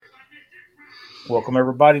Welcome,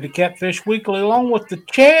 everybody, to Catfish Weekly, along with the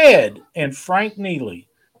Chad and Frank Neely.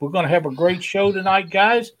 We're going to have a great show tonight,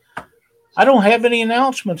 guys. I don't have any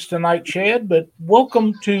announcements tonight, Chad, but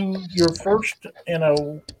welcome to your first in a.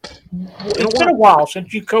 In a It's been a while. while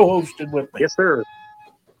since you co-hosted with me. Yes, sir.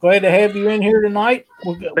 Glad to have you in here tonight.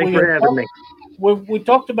 Thanks for having me. We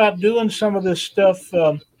talked about doing some of this stuff.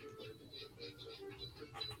 I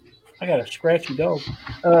got a scratchy dog.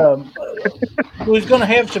 Um, we was going to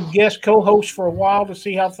have some guest co-hosts for a while to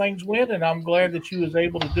see how things went, and I'm glad that you was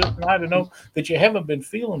able to do it tonight. I know that you haven't been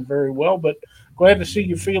feeling very well, but glad to see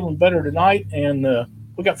you feeling better tonight. And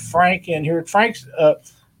we got Frank in here. Frank's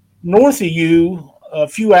north of you a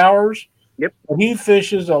few hours. Yep. He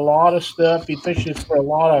fishes a lot of stuff. He fishes for a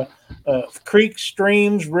lot of creeks,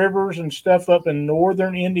 streams, rivers, and stuff up in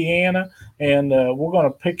northern Indiana. And we're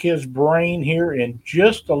going to pick his brain here in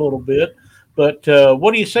just a little bit. But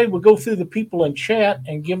what do you say we go through the people in chat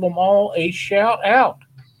and give them all a shout out?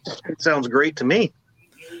 It sounds great to me.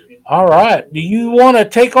 All right. Do you want to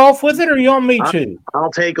take off with it, or you want me to?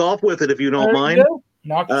 I'll take off with it if you don't There mind. you go.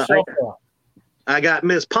 Knock yourself out. I got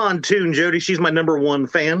Miss Pontoon Jody. She's my number one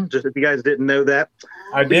fan, just if you guys didn't know that.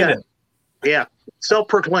 I didn't. Yeah,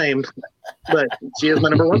 self-proclaimed, but she is my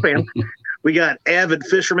number one fan. We got avid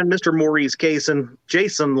fisherman, Mr. Maurice Kaysen,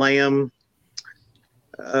 Jason Lamb,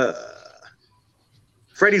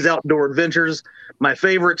 Freddie's Outdoor Adventures, my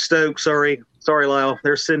favorite Stokes. Sorry, Lyle.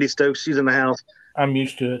 There's Cindy Stokes. She's in the house. I'm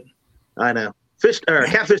used to it. I know.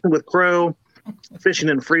 Catfishing with Crow, Fishing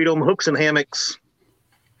in Freedom, Hooks and Hammocks.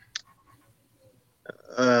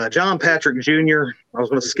 John Patrick Jr. I was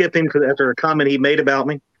going to skip him because after a comment he made about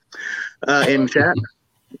me in chat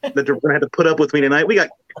that they're going to have to put up with me tonight. We got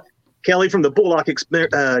Kelly from the Bullock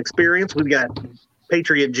Experience. We've got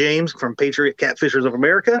Patriot James from Patriot Catfishers of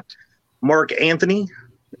America. Mark Anthony.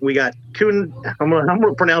 We got Kuhn. I'm going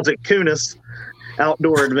to pronounce it Kunis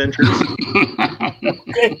Outdoor Adventures.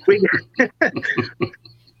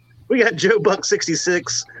 we got Joe Buck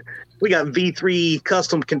 66. We got V3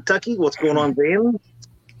 Custom Kentucky. What's going on, Van?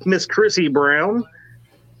 Miss Chrissy Brown.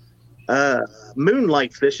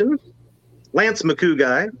 Moonlight Fishing. Lance McCoo.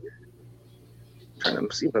 Trying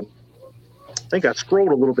to see if I think I scrolled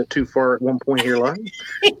a little bit too far at one point here, Lyle.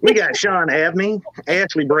 We got Sean Abney,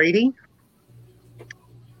 Ashley Brady.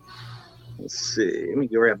 Let's see. Let me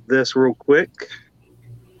grab this real quick.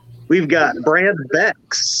 We've got Brad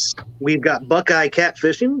Bex. We've got Buckeye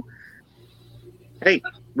Catfishing. Hey,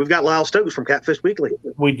 we've got Lyle Stokes from Catfish Weekly.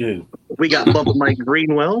 We do. We got Bump Mike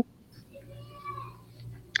Greenwell.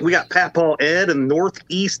 We got Papaw Ed and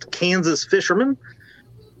Northeast Kansas Fisherman.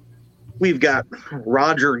 We've got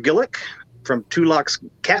Roger Gillick from Tulok's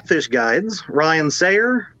Catfish Guides. Ryan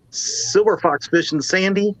Sayer, Silver Fox Fishing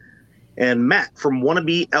Sandy, and Matt from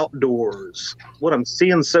Wannabe Outdoors. What I'm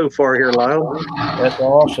seeing so far here, Lyle. That's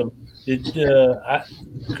awesome.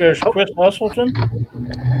 There's Chris Hustleton.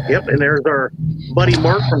 Yep, and there's our buddy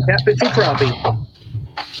Mark from Catfish and Crappie.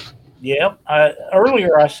 Yep.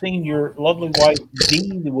 Earlier, I seen your lovely wife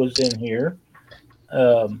Dee was in here.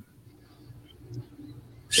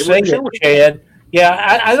 Say it, Chad.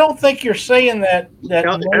 Yeah, I don't think you're saying that.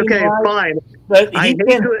 Okay, right, fine. but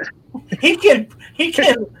he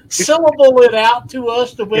can syllable it out to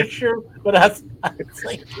us to make sure. But I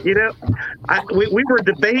think we were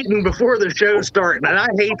debating before the show started, and I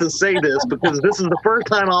hate to say this because this is the first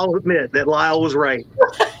time I'll admit that Lyle was right.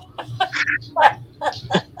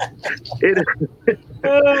 It is.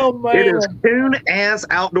 Oh man! It is Coon Ass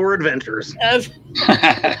Outdoor Adventures.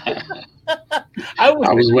 I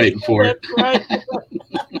was waiting for it. Right.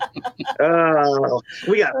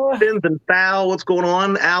 We got Fins and Foul. What's going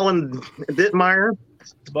on? Alan Dittmeyer.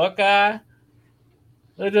 Buckeye.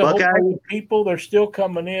 There's a whole bunch of people. They're still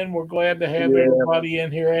coming in. We're glad to have everybody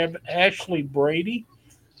in here. Ashley Brady.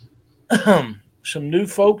 Some new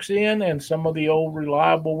folks in and some of the old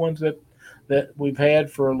reliable ones that we've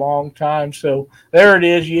had for a long time. So there it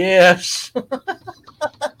is. Yes.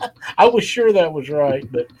 I was sure that was right,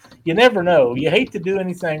 but you never know. You hate to do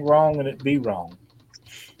anything wrong and it be wrong.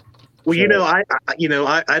 Well, so, I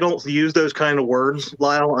don't use those kind of words,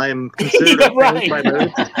 Lyle. I'm considered right. by those.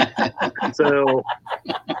 So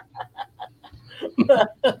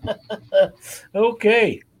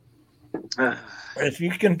okay. If you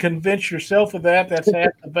can convince yourself of that, that's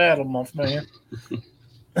half the battle, my man.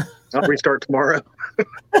 I'll restart tomorrow.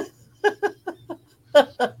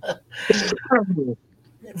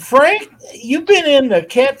 Frank, you've been in the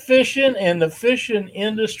catfishing and the fishing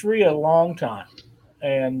industry a long time,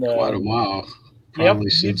 and quite a while. Probably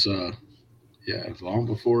since long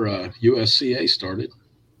before USCA started.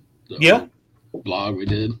 The blog we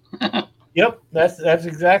did. Yep, that's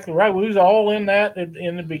exactly right. We was all in that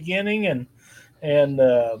in the beginning, and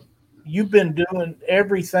you've been doing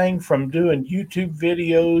everything from doing YouTube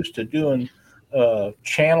videos to doing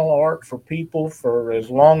channel art for people for as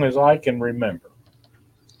long as I can remember.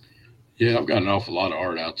 Yeah, I've got an awful lot of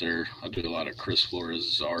art out there. I do a lot of Chris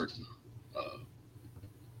Flores' art, uh,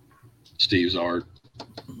 Steve's art,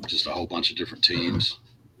 just a whole bunch of different teams.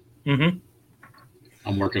 Mm-hmm.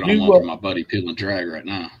 I'm working on one for my buddy Peel and Drag right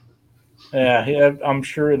now. Yeah, I'm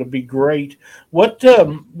sure it'll be great. What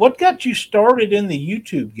got you started in the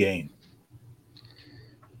YouTube game?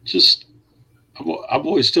 Just I've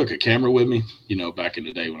always took a camera with me. Back in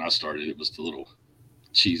the day when I started, it was the little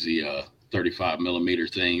cheesy 35 millimeter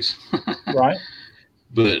things. Right.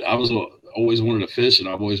 But I was always wanted to fish, and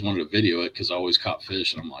I've always wanted to video it because I always caught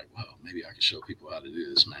fish, and I'm like, well, maybe I can show people how to do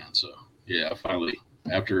this, man. So yeah, I finally,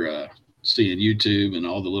 after seeing YouTube and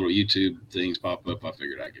all the little YouTube things pop up, I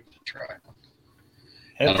figured I'd give it a try.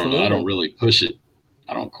 Absolutely. I don't really push it.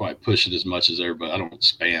 I don't quite push it as much as everybody. I don't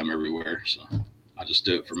spam everywhere, so I just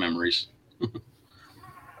do it for memories.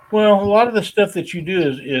 Well, a lot of the stuff that you do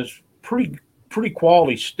is pretty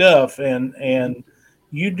quality stuff, and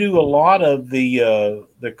you do a lot of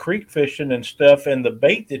the creek fishing and stuff, and the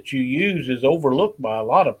bait that you use is overlooked by a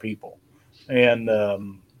lot of people, and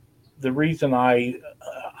the reason I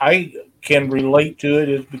can relate to it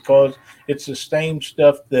is because it's the same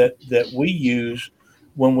stuff that we use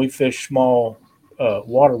when we fish small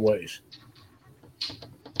waterways.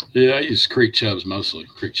 Yeah, I use creek chubs mostly,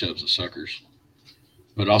 creek chubs and suckers.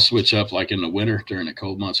 But I'll switch up, like in the winter during the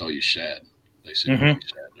cold months, I'll use shad. They say shad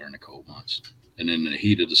during the cold months. And in the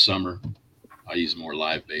heat of the summer, I use more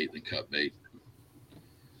live bait than cut bait.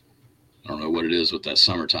 I don't know what it is with that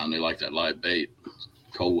summertime. They like that live bait.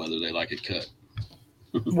 Cold weather, they like it cut.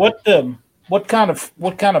 What kind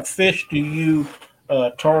of fish do you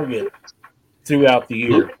target throughout the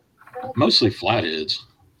year? Mostly flatheads.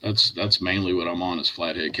 That's mainly what I'm on is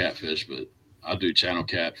flathead catfish. But I do channel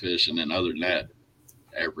catfish, and then other than that,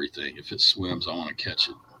 everything. If it swims, I want to catch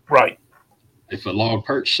it. Right. If a log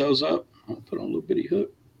perch shows up, I'm gonna put on a little bitty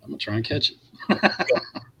hook. I'm gonna try and catch it.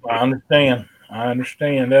 I understand.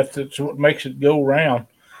 That's what makes it go round.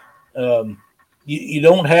 You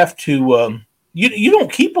don't have to. You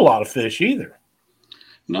don't keep a lot of fish either.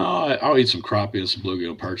 No, I'll eat some crappie and some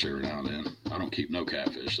bluegill perch every now and then. I don't keep no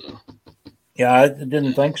catfish though. Yeah, I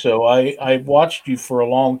didn't think so. I watched you for a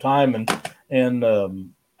long time, and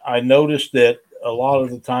I noticed that a lot of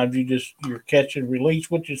the times you're catch and release,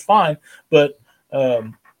 which is fine. But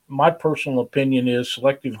my personal opinion is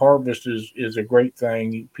selective harvest is a great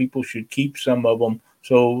thing. People should keep some of them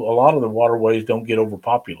so a lot of the waterways don't get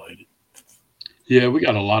overpopulated. Yeah, we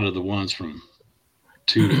got a lot of the ones from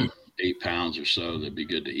 2 to 8 pounds or so that'd be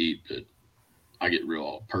good to eat, but I get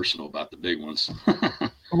real personal about the big ones.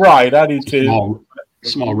 Right, I do too.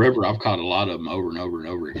 Small river, I've caught a lot of them over and over and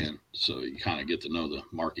over again, so you kind of get to know the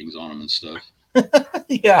markings on them and stuff.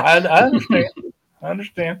 Yeah, I understand. I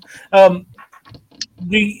understand.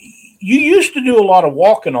 You used to do a lot of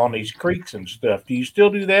walking on these creeks and stuff. Do you still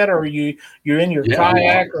do that, or you're in your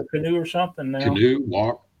kayak or canoe or something now? Canoe,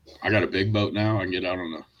 walk. I got a big boat now. I can get out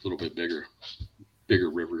on a little bit bigger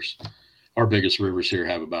rivers. Our biggest rivers here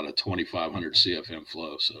have about a 2,500 CFM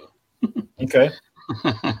flow. So okay.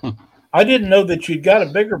 I didn't know that you'd got a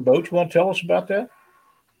bigger boat. You want to tell us about that?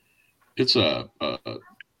 It's a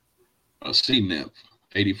Sea Nymph,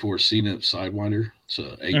 84 Sea Nymph Sidewinder. It's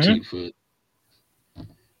a 18 foot.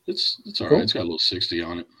 It's all right. Cool. It's got a little 60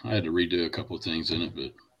 on it. I had to redo a couple of things in it,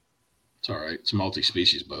 but it's all right. It's a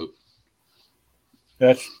multi-species boat.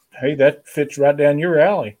 That fits right down your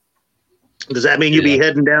alley. Does that mean you'll be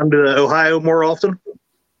heading down to Ohio more often?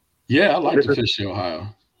 Yeah, I like to fish the Ohio.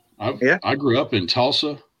 I grew up in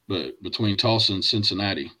Tulsa, but between Tulsa and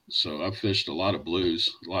Cincinnati. So I've fished a lot of blues,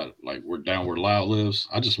 like we're down where Lyle lives.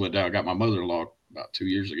 I just went down. I got my mother-in-law about 2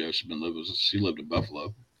 years ago. She lived in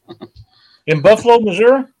Buffalo. In Buffalo,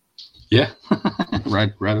 Missouri? Yeah,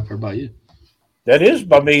 right up there by you. That is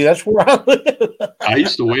by me. That's where I live. I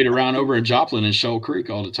used to wait around over in Joplin and Shoal Creek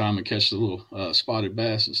all the time and catch the little spotted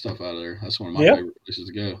bass and stuff out of there. That's one of my favorite places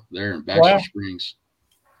to go. There in Baxter Springs.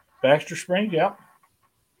 Baxter Springs, yeah.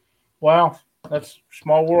 Wow, that's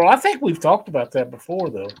small world. I think we've talked about that before,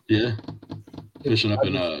 though. Yeah, fishing up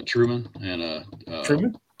in Truman and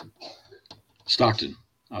Truman, Stockton.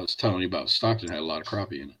 I was telling you about Stockton had a lot of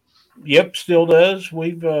crappie in it. Yep, still does.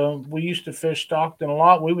 We used to fish Stockton a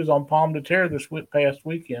lot. We was on Palm de Terre this past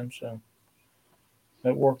weekend, so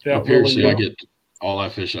that worked out. Up here, really well. I get all I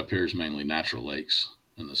fish up here is mainly natural lakes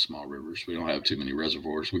and the small rivers. We don't have too many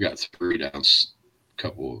reservoirs. We got 3 down, a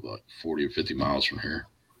couple of like 40 or 50 miles from here.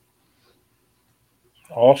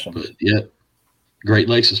 Awesome. But yeah, Great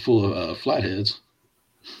Lakes is full of flatheads.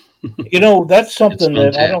 That's something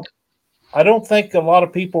that I don't think a lot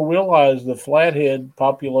of people realize the flathead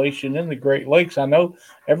population in the Great Lakes. I know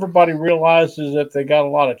everybody realizes that they got a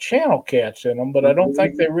lot of channel cats in them, but I don't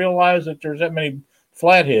think they realize that there's that many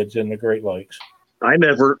flatheads in the Great Lakes.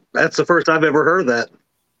 That's the first I've ever heard that.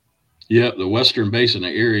 Yeah, the western basin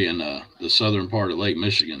of Erie and the southern part of Lake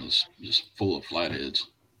Michigan is just full of flatheads.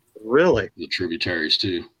 Really? The tributaries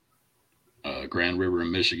too. Grand River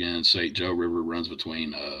in Michigan, St. Joe River runs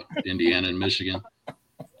between Indiana and Michigan.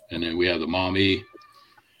 And then we have the Maumee.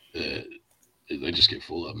 They just get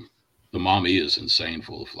full of them. The Maumee is insane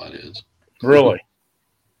full of flatheads. Really?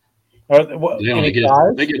 They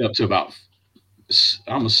get up to about,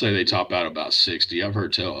 I'm going to say they top out about 60. I've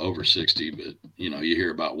heard tell over 60, but you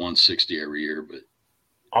hear about 160 every year, but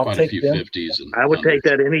quite a few 50s. And I would take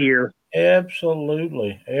that any year.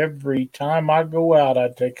 Absolutely. Every time I go out,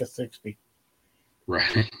 I'd take a 60.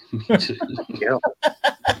 Right. Me too. Yeah.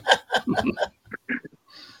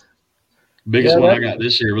 Biggest one I got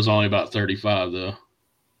this year was only about 35, though.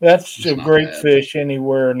 That's a great fish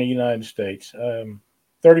anywhere in the United States.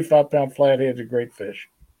 35-pound flathead's a great fish.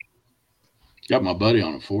 Got my buddy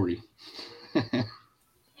on a 40.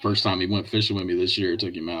 First time he went fishing with me this year, I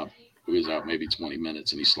took him out. He was out maybe 20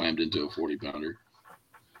 minutes, and he slammed into a 40-pounder.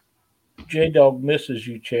 J-Dog misses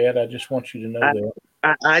you, Chad. I just want you to know that.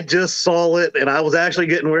 I just saw it, and I was actually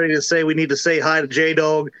getting ready to say we need to say hi to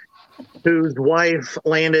J-Dog, whose wife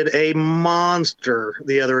landed a monster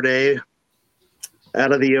the other day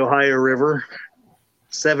out of the Ohio River.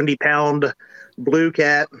 70-pound blue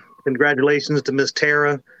cat. Congratulations to Miss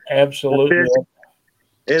Tara. Absolutely.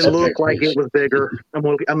 It looked like it was bigger.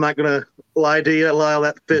 I'm not going to lie to you. Lyle,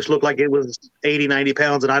 that fish looked like it was 80, 90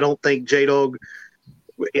 pounds, and I don't think J-Dog –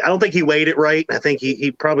 I don't think he weighed it right. I think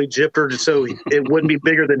he probably gypped her so it wouldn't be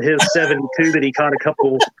bigger than his 72 that he caught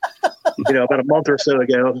about a month or so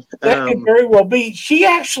ago. That could very well be. She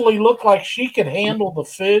actually looked like she could handle the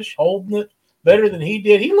fish, holding it better than he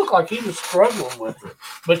did. He looked like he was struggling with it,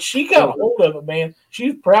 but she got a hold of it, man.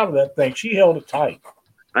 She's proud of that thing. She held it tight.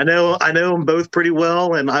 I know them both pretty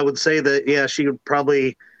well, and I would say that, yeah, she would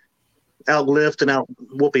probably outlift and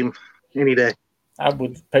out-whoop him any day. I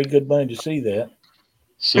would pay good money to see that.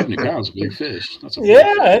 70 pounds of big fish. That's a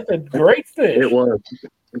great fish. It was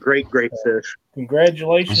a great fish.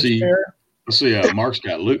 Congratulations, Tara. I see Mark's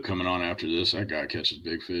got Luke coming on after this. That guy catches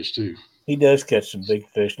big fish, too. He does catch some big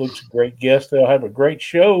fish. Luke's a great guest. They'll have a great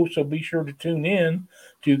show, so be sure to tune in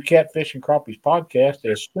to Catfish and Crappies podcast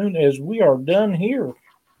as soon as we are done here.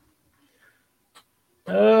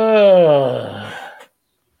 I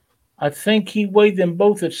think he weighed them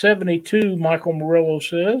both at 72, Michael Murillo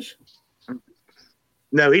says.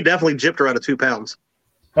 No, he definitely gypped her out of 2 pounds.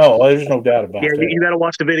 Oh, there's no doubt about that. Yeah, you got to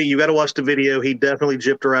watch the video. He definitely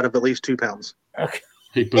gypped her out of at least 2 pounds. Okay.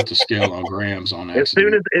 He put the scale on grams on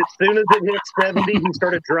accident. As soon as it hit 70, he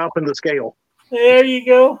started dropping the scale. There you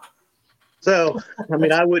go. So, I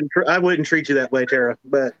mean, I wouldn't treat you that way, Tara.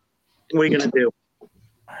 But what are you gonna do?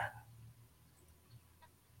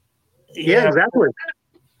 Yeah, exactly.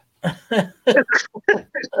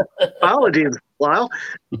 Apologies, Lyle.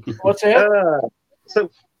 What's that?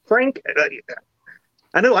 So, Frank,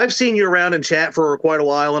 I know I've seen you around in chat for quite a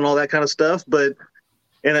while and all that kind of stuff, but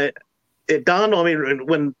it dawned on me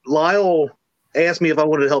when Lyle asked me if I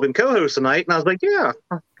wanted to help him co-host tonight, and I was like, yeah.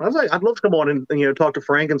 I was like, I'd love to come on and talk to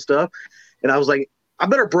Frank and stuff. And I was like, I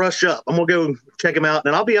better brush up. I'm gonna go check him out.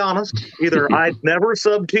 And I'll be honest, either I never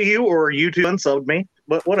subbed to you or you two unsubbed me,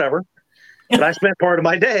 but whatever. But I spent part of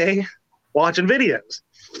my day watching videos.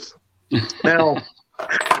 Now,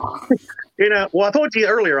 well, I told you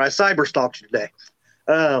earlier I cyber stalked you today.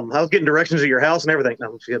 I was getting directions to your house and everything. No,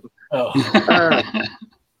 I'm just kidding.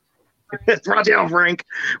 It's brought down, Frank.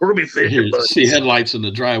 We're gonna be fishing. Here, see headlights in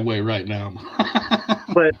the driveway right now.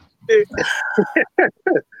 But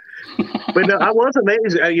no, I was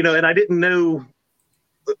amazed, and I didn't know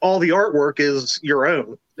all the artwork is your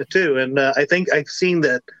own too. And I think I've seen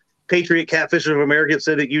that Patriot Catfishing of America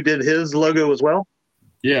said that you did his logo as well.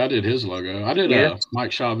 Yeah, I did his logo. I did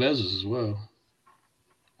Mike Chavez's as well.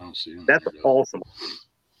 I don't see him. That's awesome.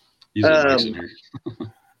 He's in here.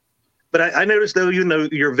 But I noticed, though,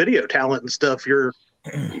 your video talent and stuff, is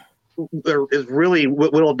really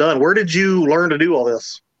well done. Where did you learn to do all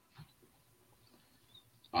this?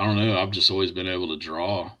 I don't know. I've just always been able to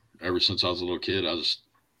draw. Ever since I was a little kid, I just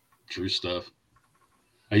drew stuff.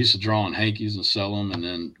 I used to draw on hankies and sell them, and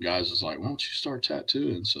then guys was like, why don't you start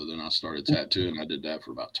tattooing? So then I started tattooing. I did that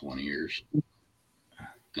for about 20 years.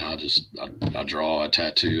 Now I draw, I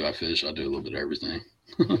tattoo, I fish, I do a little bit of everything.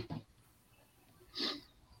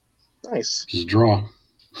 Nice. Just draw.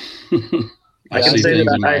 I can say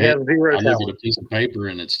that I have zero talent. I look at a piece of paper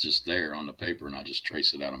and it's just there on the paper, and I just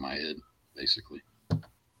trace it out of my head, basically.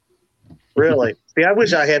 Really? See, I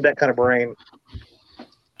wish I had that kind of brain.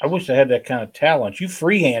 I wish I had that kind of talent. You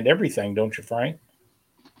freehand everything, don't you, Frank?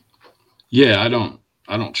 Yeah, I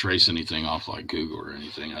don't trace anything off like Google or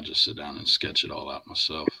anything. I just sit down and sketch it all out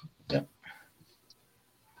myself. Yep.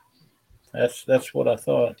 That's what I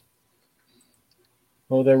thought.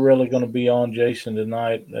 Well, they're really going to be on Jason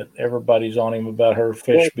tonight. That everybody's on him about her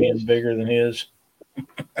fish being bigger than his.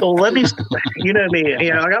 So let me, you know me,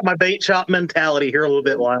 I got my bait shop mentality here a little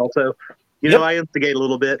bit, Lyle. So, know, I instigate a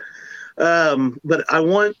little bit. But I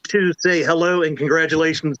want to say hello and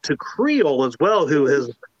congratulations to Creole as well, who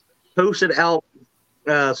has posted out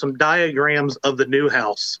some diagrams of the new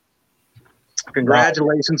house.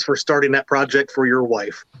 Congratulations for starting that project for your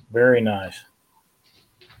wife. Very nice.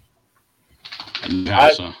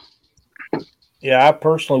 I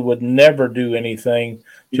personally would never do anything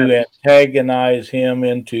to antagonize him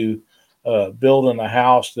into building a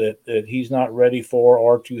house that he's not ready for,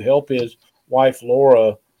 or to help his wife,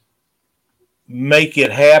 Laura, make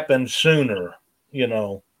it happen sooner.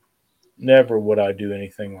 Never would I do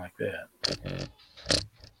anything like that.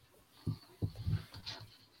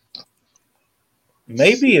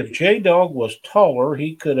 Maybe if J-Dog was taller,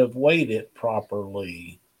 he could have weighed it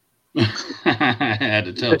properly. I had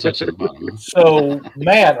to tell touching the bottom. So,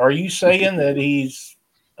 Matt, are you saying that he's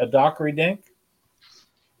a Dockery Dink?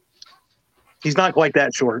 He's not quite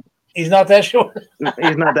that short. He's not that short?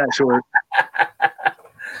 He's not that short.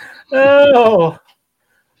 Oh,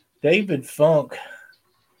 David Funk.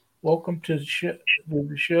 Welcome to the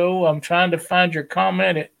show. I'm trying to find your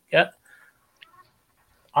comment.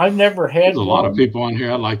 I've never had There's a lot of people on here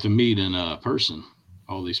I'd like to meet in person.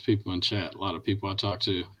 All these people in chat. A lot of people I talk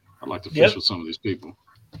to. I'd like to fish with some of these people.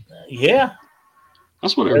 Yeah.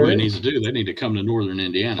 That's what everybody needs to do. They need to come to northern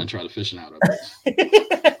Indiana and try to fish out of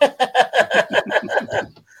it.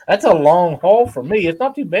 That's a long haul for me. It's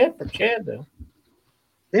not too bad for Chad, though.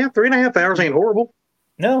 Yeah, 3.5 hours ain't horrible.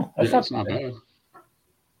 No, that's not bad.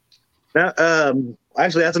 Now,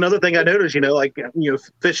 actually, that's another thing I noticed,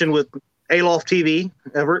 fishing with Aloft TV,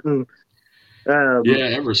 Everett. And,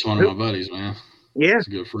 Everett's one of my buddies, man. Yeah. He's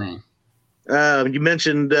a good friend. You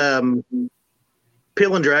mentioned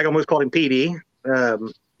Peel and Drag. I almost called him PD.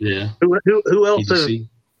 Who else?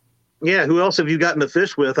 Who else have you gotten to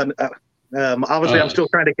fish with? Obviously, I'm still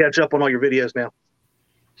trying to catch up on all your videos now.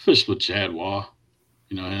 Fished with Chad Waugh.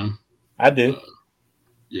 You know him? I do.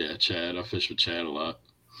 Chad. I fish with Chad a lot.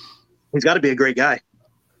 He's got to be a great guy.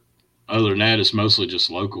 Other than that, it's mostly just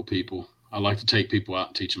local people. I like to take people out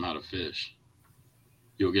and teach them how to fish.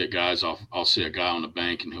 You'll get guys off. I'll see a guy on the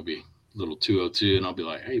bank and he'll be little 202, and I'll be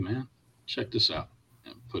like, "Hey, man, check this out,"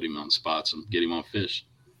 and put him on spots and get him on fish.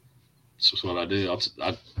 That's what I do.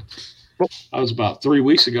 I was about 3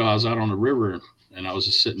 weeks ago. I was out on the river and I was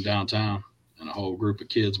just sitting downtown, and a whole group of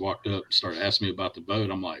kids walked up and started asking me about the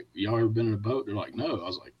boat. I'm like, "Y'all ever been in a boat?" They're like, "No." I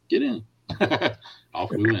was like, "Get in." Off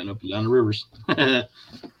we went up and down the rivers.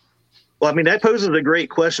 Well, I mean, that poses a great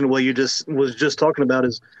question. What you was just talking about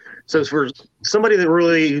is, so for somebody that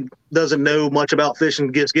really doesn't know much about fishing,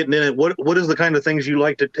 getting in it, what is the kind of things you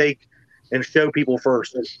like to take and show people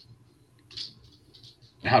first?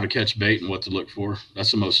 How to catch bait and what to look for.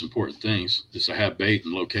 That's the most important things, is to have bait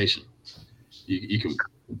and location. You can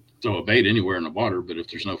throw a bait anywhere in the water, but if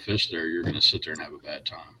there's no fish there, you're going to sit there and have a bad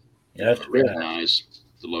time. Yeah, that's recognize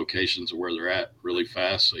the locations of where they're at really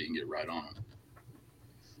fast so you can get right on them.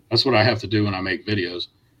 That's what I have to do when I make videos.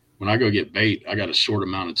 When I go get bait, I got a short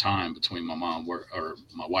amount of time between my mom work or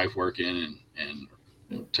my wife working and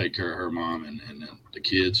take care of her mom and the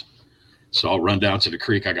kids. So I'll run down to the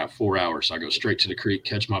creek. I got 4 hours. So I go straight to the creek,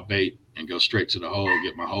 catch my bait, and go straight to the hole,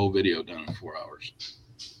 get my whole video done in 4 hours.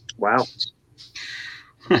 Wow.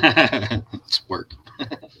 It's work.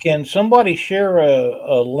 Can somebody share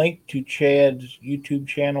a link to Chad's YouTube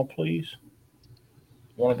channel, please?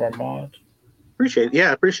 One of our mods. Appreciate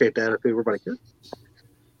that if everybody could.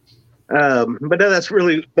 But no,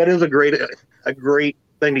 that is a great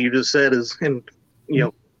thing that you just said is, and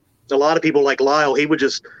a lot of people like Lyle, he would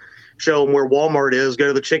just show them where Walmart is, go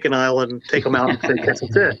to the chicken aisle and take them out and say, catch a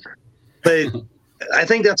fish. But I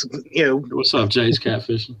think that's, What's up, Jay's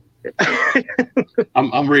catfishing?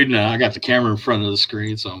 I'm reading it. I got the camera in front of the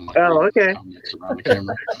screen, so I'm like, oh, okay. I'm around the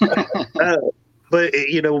camera. But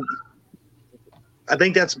I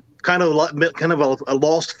think that's kind of a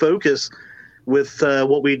lost focus with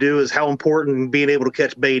what we do, is how important being able to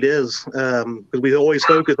catch bait is, because we always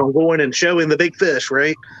focus on going and showing the big fish,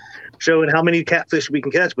 right? Showing how many catfish we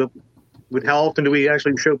can catch, but how often do we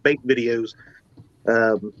actually show bait videos?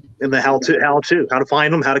 And the how to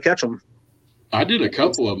find them, how to catch them. I did a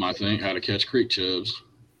couple of them, I think, how to catch creek chubs.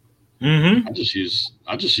 Mm-hmm.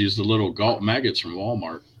 I just use the little Galt maggots from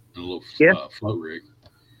Walmart and a little float rig.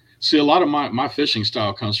 See, a lot of my fishing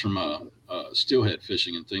style comes from steelhead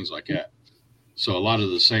fishing and things like that. So a lot of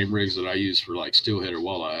the same rigs that I use for like steelhead or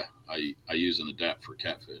walleye, I use and adapt for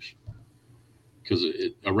catfish. Because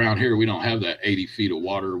around here we don't have that 80 feet of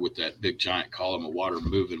water with that big giant column of water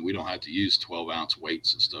moving. We don't have to use 12-ounce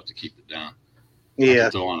weights and stuff to keep it down. Yeah. I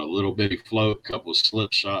throw on a little bitty float, a couple of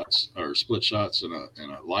split shots, and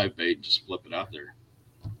a live bait, and just flip it out there.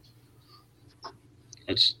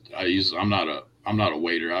 I'm not a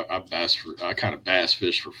waiter. I kind of bass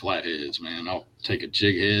fish for flatheads, man. I'll take a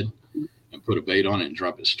jig head and put a bait on it and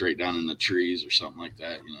drop it straight down in the trees or something like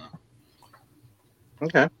that, you know.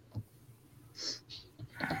 Okay.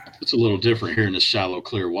 It's a little different here in this shallow,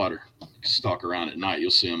 clear water. You can stalk around at night.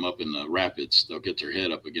 You'll see them up in the rapids. They'll get their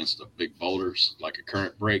head up against the big boulders like a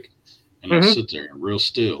current break, and they'll sit there real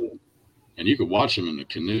still. And you can watch them in the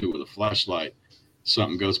canoe with a flashlight.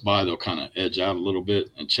 Something goes by, they'll kind of edge out a little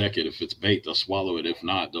bit and check it. If it's bait, they'll swallow it. If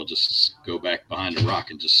not, they'll just go back behind a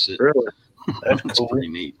rock and just sit. Really? That's cool. Pretty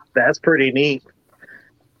neat. That's pretty neat.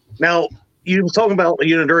 Now, you were talking about,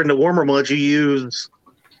 during the warmer months, you use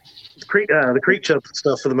the creek chub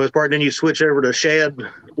stuff for the most part, and then you switch over to shad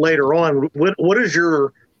later on. What is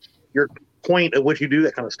your point at which you do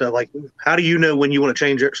that kind of stuff? Like, how do you know when you want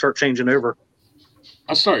to start changing over?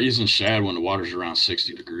 I start using shad when the water's around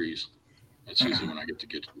 60 degrees. That's usually when I get to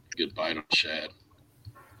get a good bite on shad.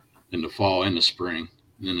 In the fall and the spring.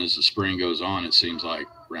 And then as the spring goes on, it seems like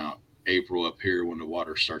around April up here, when the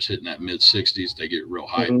water starts hitting that mid-60s, they get real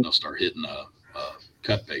high and they'll start hitting a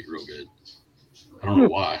cut bait real good. I don't know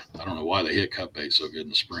why. I don't know why they hit cut bait so good in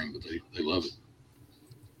the spring, but they love it.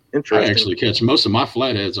 Interesting. I actually catch most of my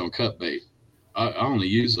flatheads on cut bait. I only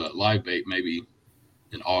use live bait maybe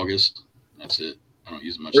in August. That's it. I don't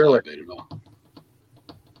use much live bait at all.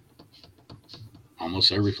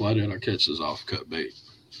 Almost every flathead I catch is off cut bait.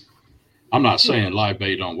 I'm not saying live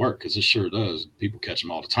bait don't work, because it sure does. People catch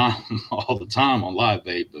them all the time on live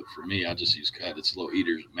bait. But for me, I just use cut. It's a little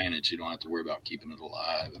easier to manage. You don't have to worry about keeping it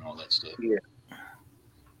alive and all that stuff. Yeah.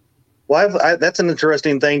 Well, that's an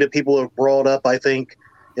interesting thing that people have brought up, I think,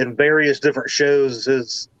 in various different shows,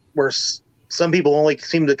 is where some people only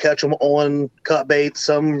seem to catch them on cut bait.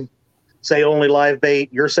 Some say only live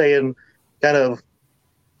bait. You're saying kind of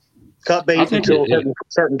cut bait until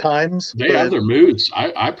certain times. They have their moods.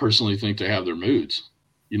 I personally think they have their moods.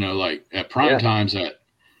 Like at prime times at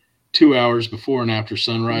 2 hours before and after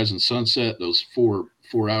sunrise and sunset, those four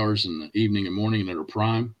hours in the evening and morning that are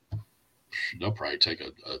prime, they'll probably take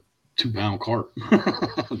a 2-pound carp.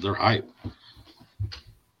 They're hype.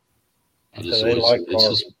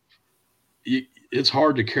 It's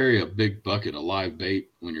hard to carry a big bucket of live bait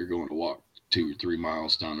when you're going to walk 2 or 3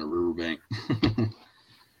 miles down the riverbank.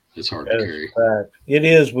 It's hard to carry. It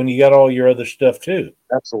is when you got all your other stuff too.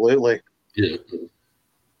 Absolutely. Yeah.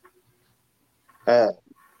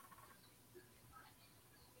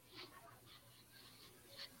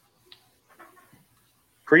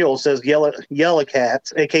 Creole says yellow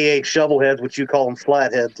cats, aka shovelheads, which you call them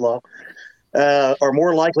flatheads, are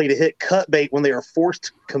more likely to hit cut bait when they are forced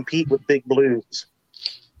to compete with big blues.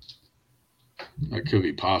 That could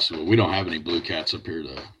be possible. We don't have any blue cats up here,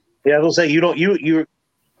 though. Yeah, I was gonna say you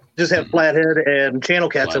just have flathead and channel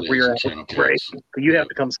cats up where you're at, right? You have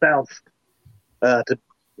to come south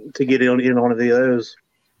to get in one of those.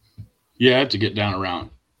 Yeah, I have to get down around.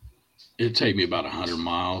 It'd take me about 100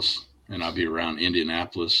 miles, and I'll be around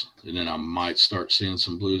Indianapolis, and then I might start seeing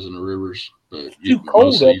some blues in the rivers. But too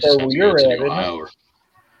cold up there where you're at, isn't it?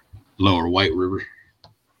 Lower White River.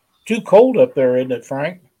 Too cold up there, isn't it,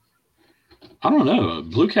 Frank? I don't know.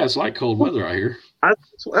 Blue cats like cold weather, I hear. I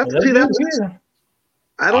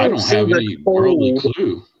don't have any worldly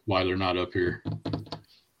clue why they're not up here.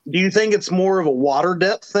 Do you think it's more of a water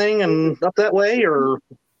depth thing and up that way, or?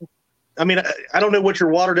 I mean, I don't know what your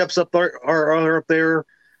water depths up there are up there,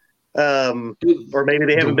 or maybe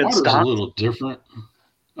they haven't been stopped. A little different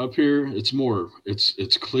up here. It's more.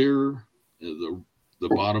 It's clearer. The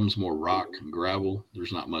bottom's more rock and gravel.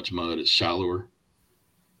 There's not much mud. It's shallower.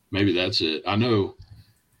 Maybe that's it. I know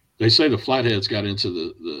they say the flatheads got into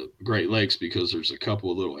the Great Lakes because there's a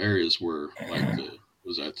couple of little areas where, like the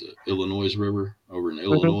Illinois River over in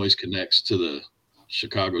Illinois connects to the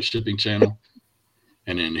Chicago shipping channel.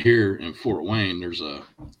 And then here in Fort Wayne, there's a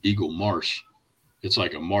Eagle Marsh. It's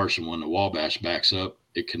like a marsh, and when the Wabash backs up,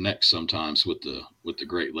 it connects sometimes with the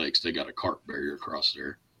Great Lakes. They got a carp barrier across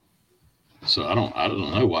there. So I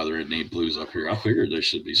don't know why there ain't any blues up here. I figured there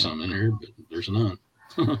should be some in here, but there's none.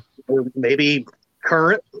 Or maybe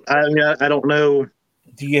current. I don't know.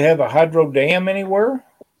 Do you have a hydro dam anywhere?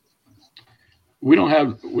 We don't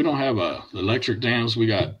have electric dams. We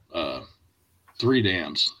got 3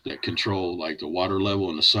 dams that control like the water level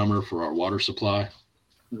in the summer for our water supply.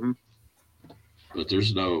 Mhm. But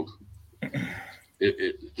there's no.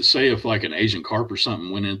 Say if like an Asian carp or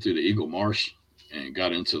something went in through the Eagle Marsh and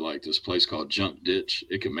got into like this place called Junk Ditch,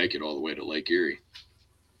 it can make it all the way to Lake Erie.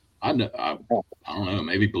 I don't know.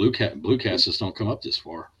 Maybe blue cats just don't come up this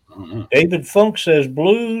far. I don't know. David Funk says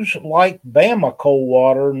blues like Bama cold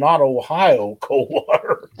water, not Ohio cold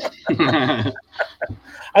water.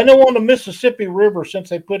 I know on the Mississippi River, since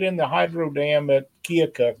they put in the hydro dam at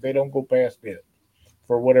Keokuk, they don't go past it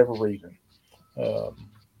for whatever reason.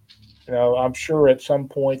 I'm sure at some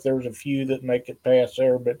point there's a few that make it past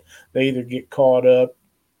there, but they either get caught up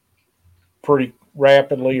pretty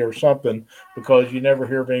rapidly or something, because you never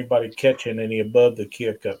hear of anybody catching any above the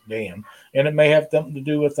Keokuk Dam. And it may have something to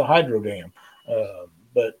do with the hydro dam,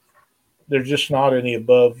 but there's just not any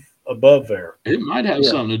above there. It might have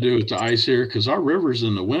something to do with the ice here, because our rivers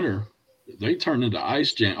in the winter, they turn into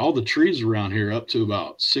ice jam. All the trees around here up to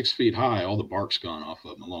about 6 feet high, all the bark's gone off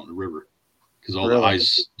of them along the river, because all the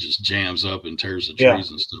ice just jams up and tears the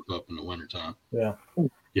trees and stuff up in the wintertime.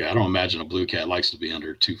 Yeah, I don't imagine a blue cat likes to be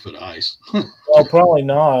under 2 foot of ice. Well, probably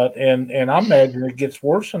not. And I imagine it gets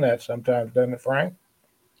worse than that sometimes, doesn't it, Frank?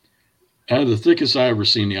 The thickest I ever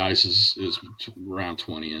seen the ice is around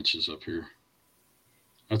 20 inches up here.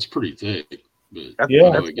 That's pretty thick, but it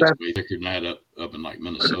gets way thicker than that up in like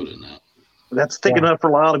Minnesota and that. That's thick enough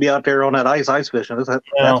for Lyle to be out there on that ice fishing. That's for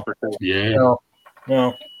sure. Yeah.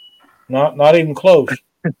 No, not even close.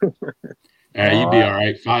 You'd be all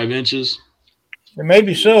right. 5 inches.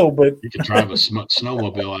 Maybe so, but you could drive a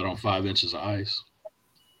snowmobile out on 5 inches of ice.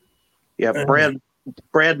 Yeah,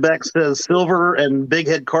 Brad Beck says silver and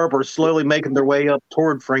bighead carp are slowly making their way up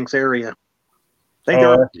toward Frank's area. I think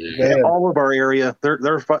they're all of our area.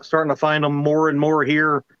 They're starting to find them more and more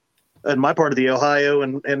here in my part of the Ohio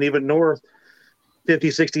and even north,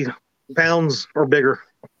 50, 60 pounds or bigger.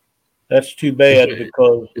 That's too bad,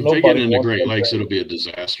 because if they get into Great Lakes, it'll be a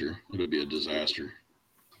disaster. It'll be a disaster.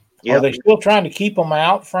 Are they still trying to keep them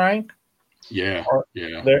out, Frank? Yeah.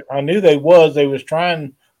 I knew they was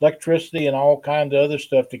trying electricity and all kinds of other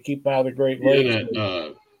stuff to keep out of the Great Lakes. Yeah,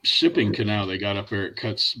 that shipping canal they got up there at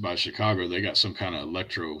Cuts by Chicago, they got some kind of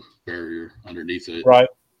electro barrier underneath it. Right.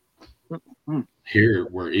 Here,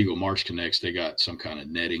 where Eagle Marsh connects, they got some kind of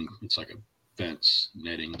netting. It's like a fence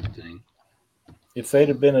netting thing. If they'd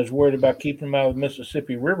have been as worried about keeping them out of the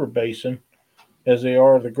Mississippi River Basin as they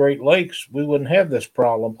are the Great Lakes, we wouldn't have this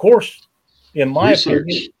problem. Of course, in my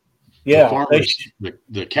opinion,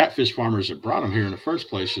 the catfish farmers that brought them here in the first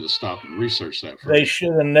place should have stopped and researched that first. They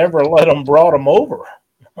should have never brought them over.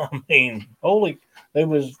 I mean, they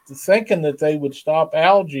was thinking that they would stop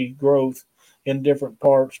algae growth in different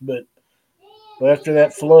parts, but after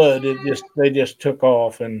that flood, they just took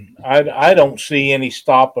off, and I don't see any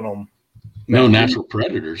stopping them. No natural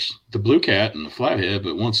predators, the blue cat and the flathead,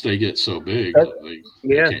 but once they get so big,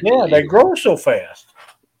 they grow so fast.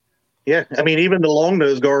 Yeah, I mean, even the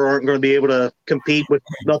long-nosed gar aren't going to be able to compete with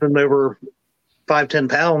nothing over 5-10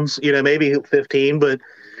 pounds, maybe 15, but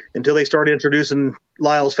until they start introducing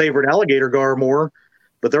Lyle's favorite alligator gar more,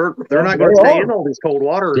 but they're not going to stay in all these cold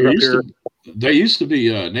waters up here. They used to be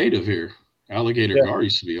native here. Alligator gar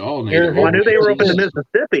used to be all native. Well, I knew they were up in the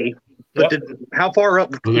Mississippi, but how far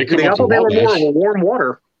up? Well, they were more of a warm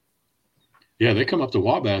water. Yeah, they come up to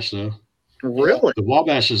Wabash though. Really? The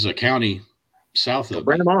Wabash is a county south of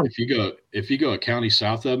me. If you go a county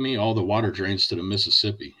south of me, all the water drains to the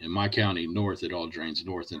Mississippi. In my county north, it all drains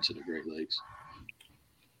north into the Great Lakes.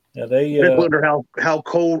 Yeah, I wonder how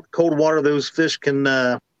cold water those fish could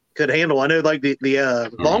handle. I know, like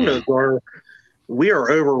the long-nosed gar, we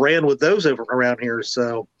are overran with those around here.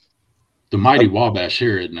 So the mighty Wabash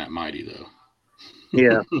here isn't that mighty though.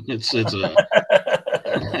 Yeah, it's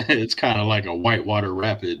kind of like a whitewater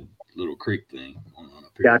rapid little creek thing on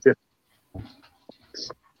up here. Gotcha.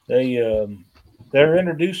 They're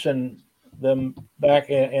introducing them back,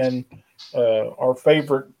 and our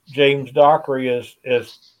favorite James Dockery has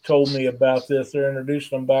told me about this. They're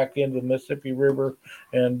introducing them back into the Mississippi River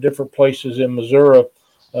and different places in Missouri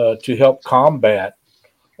to help combat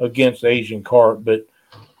against Asian carp. But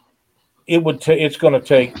it's going to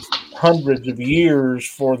take hundreds of years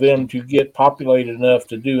for them to get populated enough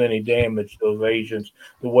to do any damage to those Asians,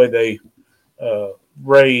 the way they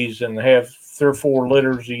raise and have 3 or 4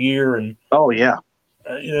 litters a year. And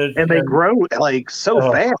and they grow like so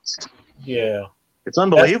fast. Yeah. It's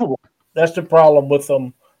unbelievable. That's the problem with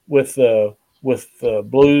them with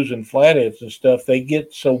blues and flatheads and stuff. They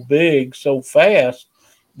get so big so fast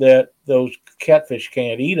that those catfish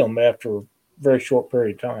can't eat them after a very short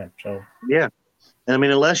period of time. So yeah. And I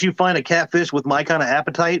mean, unless you find a catfish with my kind of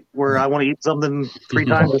appetite where I want to eat something 3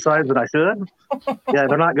 times the size that I should, yeah,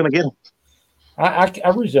 they're not going to get them. I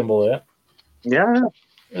resemble that. Yeah.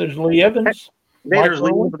 There's Lee Evans. There's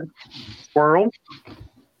Lee Evans. Squirrel.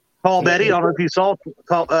 Call Betty. I don't know if you saw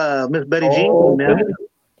Miss Betty Jean.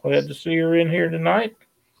 Glad to see her in here tonight.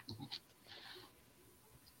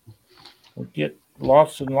 We'll get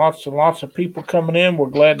lots and lots and lots of people coming in. We're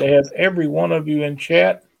glad to have every one of you in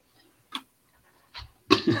chat.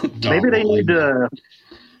 Maybe they need to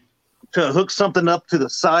hook something up to the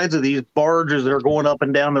sides of these barges that are going up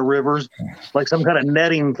and down the rivers, like some kind of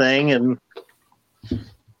netting thing, and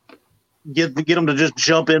get them to just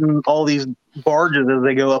jump in all these barges as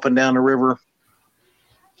they go up and down the river.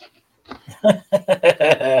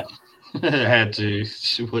 Had to.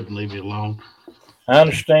 She wouldn't leave me alone. I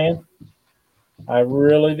understand. I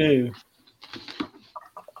really do.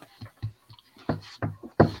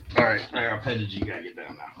 All right, I petted you. You gotta get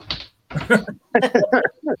down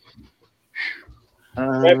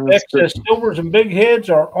now. Beck says Silvers and Big Heads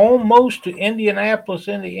are almost to Indianapolis,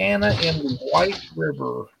 Indiana, in the White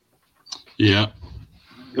River. Yeah,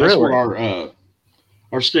 that's Really? where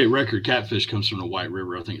our state record catfish comes from the White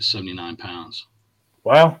River. I think it's 79 pounds.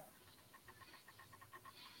 Wow.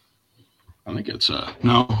 I think it's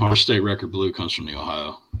no, our state record blue comes from the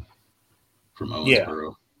Ohio, from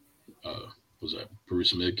Owensboro. Was that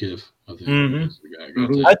Bruce Midkiff? I think that's the guy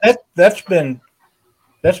got that.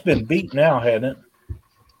 That's been beat now, hasn't it?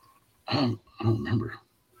 I don't remember.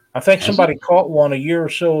 I think somebody caught one a year or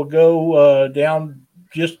so ago down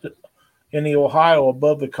just in the Ohio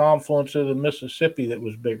above the confluence of the Mississippi that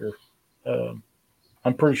was bigger.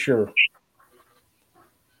 I'm pretty sure.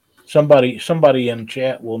 Somebody in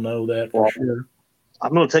chat will know that for sure.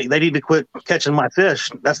 I'm going to tell you, they need to quit catching my fish.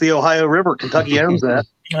 That's the Ohio River. Kentucky owns that.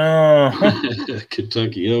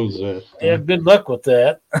 Kentucky owns that. Yeah, good luck with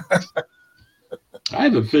that. I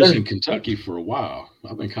haven't fished in Kentucky for a while.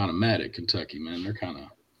 I've been kind of mad at Kentucky, man. They're kind of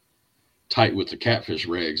tight with the catfish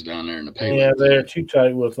regs down there in the Pale. Yeah, they're too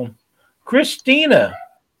tight with them. Christina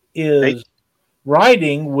is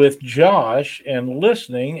riding with Josh and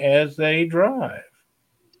listening as they drive.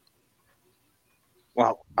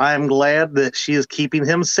 Well, I'm glad that she is keeping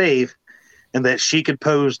him safe and that she could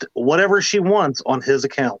post whatever she wants on his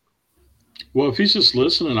account. Well, if he's just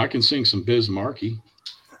listening, I can sing some Biz Markie.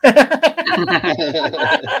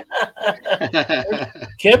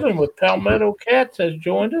 Kevin with Palmetto Cats has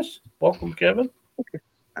joined us. Welcome, Kevin.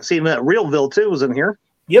 I see him at Realville, too, was in here.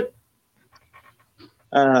 Yep.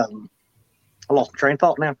 I lost my train of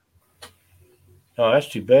thought now. Oh, that's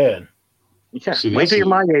too bad. Yeah, wait till you're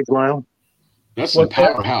my age, Lyle. That's some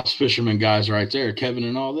powerhouse fisherman guys right there, Kevin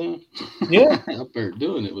and all them. Yeah. Up there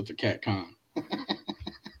doing it with the CatCon.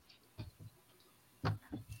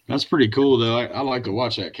 That's pretty cool, though. I like to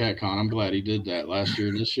watch that CatCon. I'm glad he did that last year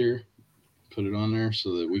and this year. Put it on there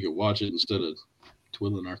so that we could watch it instead of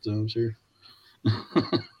twiddling our thumbs here.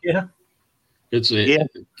 Yeah.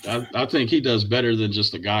 I think he does better than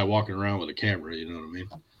just a guy walking around with a camera. You know what I mean?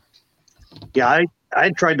 Yeah, I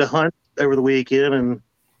tried to hunt over the weekend, and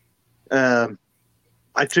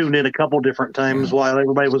I tuned in a couple different times while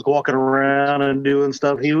everybody was walking around and doing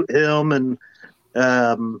stuff. Him and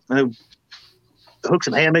I know Hooks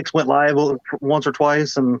and Hammocks went live once or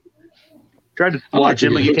twice, and tried to watch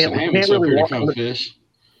him, but you can't really watch him. Fish.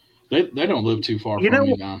 They don't live too far from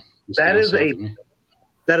me now.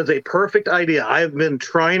 That is a perfect idea. I've been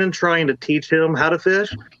trying to teach him how to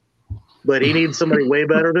fish, but he needs somebody way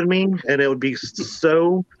better than me, and it would be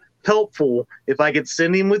so helpful if I could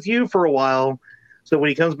send him with you for a while, so when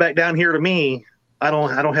he comes back down here to me, I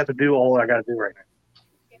don't have to do all I got to do right now.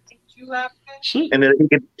 And then he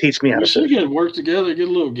could teach me how to fish. We should work together, get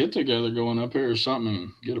a little get together going up here or something,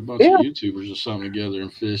 and get a bunch of YouTubers or something together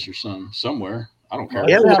and fish or something somewhere. I don't care.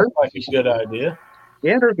 Yeah, that sounds like a good idea.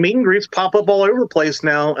 Yeah, there's meet and greets pop up all over the place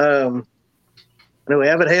now. I know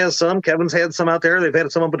Abbott has some. Kevin's had some out there. They've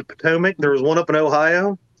had some up at the Potomac. There was one up in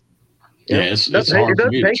Ohio. Yeah, it's hard for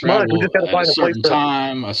me to travel at a certain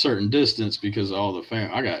time, a certain distance because of all the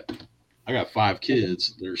family. I got 5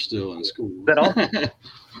 kids that are still in school. Is that all?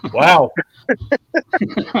 Wow.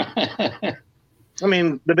 I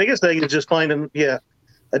mean, the biggest thing is just finding,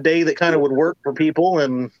 a day that kind of would work for people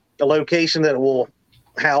and a location that will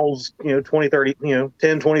house, 20, 30,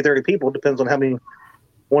 10, 20, 30 people. It depends on how many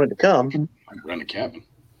wanted to come. Run a cabin.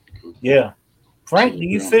 Yeah. Frank, do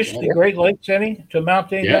you fish the Great Lakes any to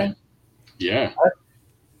mount anything? Yeah.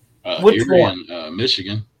 Which Erie one? And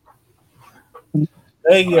Michigan.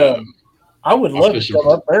 They, I would love to come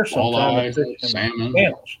up there sometime and fish salmon.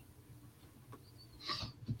 Channels.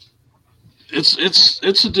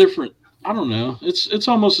 It's a different. I don't know. It's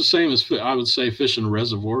almost the same as I would say fishing a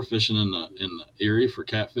reservoir, fishing in the Erie for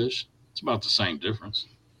catfish. It's about the same difference.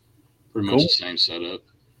 Pretty much the same setup.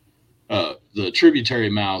 The tributary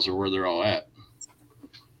mouths are where they're all at.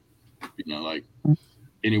 You know, like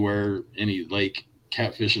anywhere, any lake,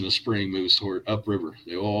 catfish in the spring moves toward upriver.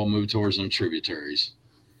 They all move towards them tributaries.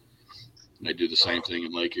 And they do the same thing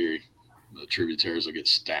in Lake Erie. The tributaries will get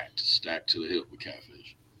stacked to the hip with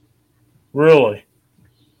catfish. Really?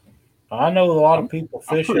 I know a lot of people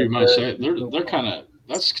fish. Pretty much they're kind of,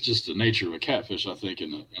 that's just the nature of a catfish. I think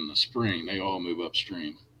in the spring they all move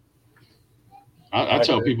upstream. I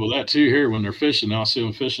tell people that too here when they're fishing. I'll see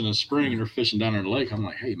them fishing in the spring and they're fishing down in the lake. I'm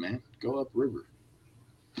like, hey man, go upriver.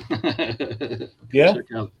 Yeah.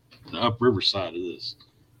 Check out the upriver side of this.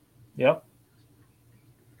 Yep.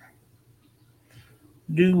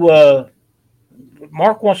 Do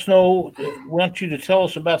Mark wants to know? Wants you to tell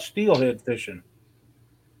us about steelhead fishing.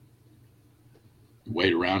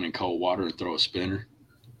 Wade around in cold water and throw a spinner.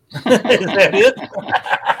 Is that it?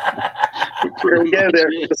 There we go. There,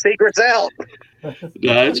 the secret's out.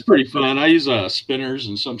 Yeah, it's pretty fun. I use spinners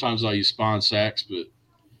and sometimes I use spawn sacks, but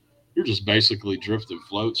you're just basically drifting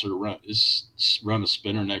floats or run a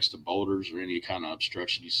spinner next to boulders or any kind of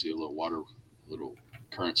obstruction. You see a little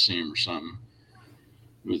current seam or something.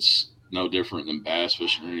 It's no different than bass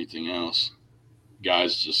fishing or anything else.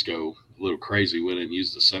 Guys just go a little crazy with it and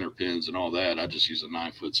use the center pins and all that. I just use a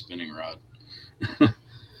 9-foot spinning rod.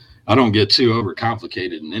 I don't get too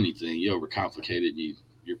overcomplicated in anything. You overcomplicate it,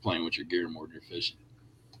 you're playing with your gear more than you're fishing.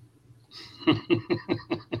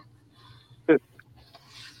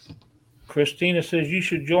 Christina says you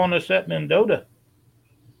should join us at Mendota.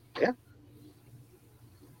 Yeah.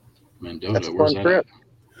 Mendota, that's a where's fun that trip. at?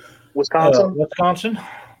 Wisconsin. Wisconsin.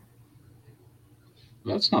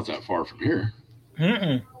 That's not that far from here.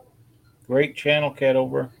 Mm-mm. Great channel cat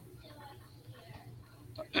over.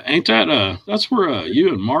 Ain't that that's where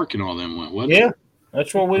you and Mark and all them went, wasn't Yeah, it?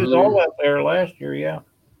 that's where we was all out there last year, yeah.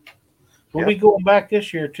 We'll be going back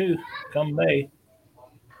this year too, come May.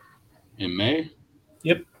 In May?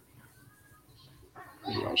 Yep.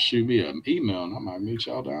 Y'all shoot me an email and I might meet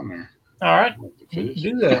y'all down there. All right.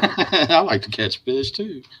 Do that. I like to catch fish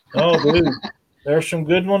too. Oh, dude. There's some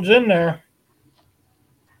good ones in there.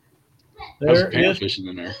 There is fishing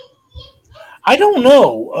in there. I don't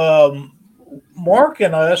know. Mark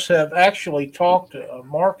and us have actually talked.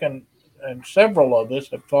 Mark and several of us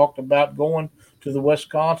have talked about going to the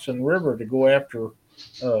Wisconsin River to go after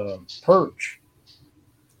perch.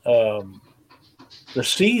 The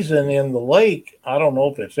season in the lake, I don't know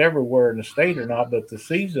if it's everywhere in the state or not, but the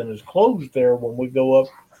season is closed there when we go up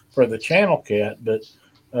for the channel cat. But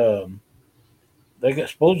they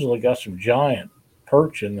supposedly got some giant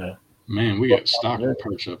perch in the. Man, we got stock of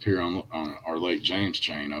perch up here on our Lake James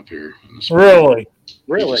chain up here. In the spring.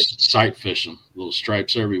 Really? Sight fishing, little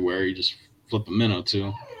stripes everywhere. You just flip a minnow to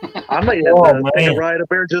them. I may have to take a ride up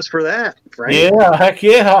there just for that, Frank. Yeah, heck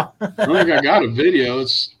yeah. I think I got a video.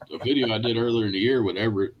 It's a video I did earlier in the year with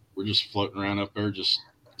Everett. We're just floating around up there, just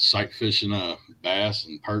sight fishing bass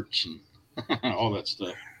and perch and all that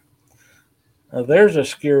stuff. There's a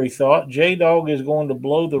scary thought. J-Dog is going to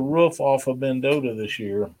blow the roof off of Mendota this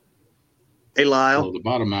year. Hey, Lyle. Blow the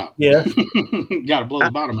bottom out. Yeah. Got to blow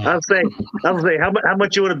the bottom out. I was saying, how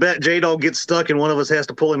much you would have bet J-Dog gets stuck and one of us has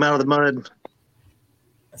to pull him out of the mud?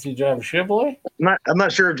 Does he drive a Chevrolet? I'm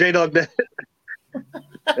not sure if J-Dog does.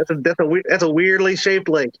 That's a weirdly shaped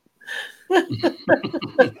lake.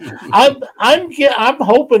 I'm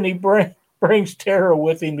hoping he brings Tara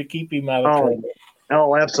with him to keep him out of trouble.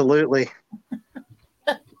 Oh, absolutely.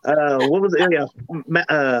 What was it? Yeah.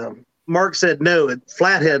 Mark said no.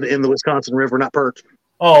 Flathead in the Wisconsin River, not perch.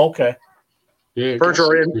 Oh, okay. Yeah, perch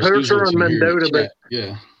are in Mendota, but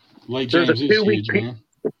yeah, Lake James is huge, man.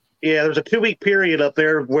 Yeah, there's a 2-week period up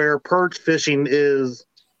there where perch fishing is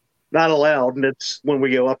not allowed, and it's when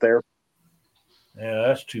we go up there. Yeah,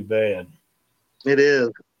 that's too bad. It is.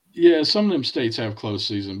 Yeah, some of them states have closed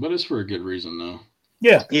season, but it's for a good reason, though.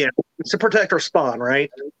 Yeah. Yeah, it's to protect our spawn,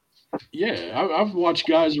 right? Yeah, I've watched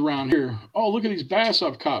guys around here. Oh, look at these bass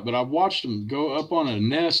I've caught, but I've watched them go up on a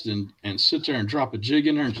nest and sit there and drop a jig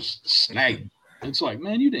in there and just snag it. It's like,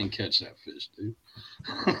 man, you didn't catch that fish, dude.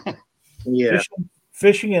 Yeah.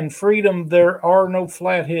 Fishing in Freedom, there are no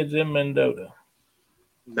flatheads in Mendota.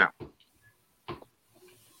 No.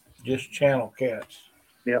 Just channel cats.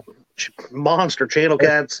 Yep. monster channel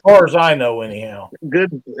cats. As far as I know, anyhow.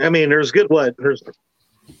 Good. I mean, there's good what? There's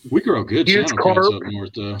We grow good huge channel cats carp. up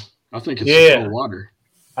north, though. I think it's the cold water.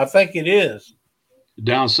 I think it is.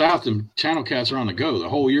 Down south, the channel cats are on the go the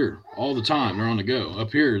whole year, all the time. They're on the go.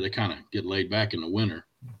 Up here, they kind of get laid back in the winter,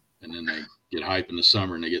 and then they get hype in the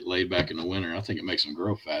summer, and they get laid back in the winter. I think it makes them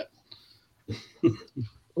grow fat.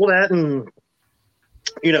 Well, that and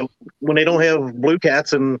when they don't have blue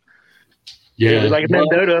cats and like in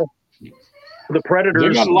Mendota, the predators.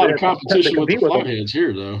 They got a lot of competition with the flatheads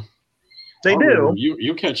here, though. They do.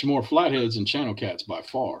 You'll catch more flatheads than channel cats by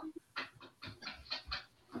far.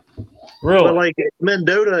 Really? But like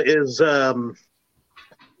Mendota is,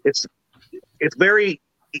 it's very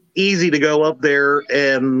easy to go up there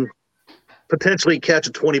and potentially catch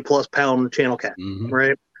a 20+ pound channel cat,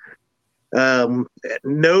 right?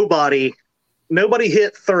 Nobody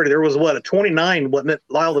hit 30. There was a 29, wasn't it,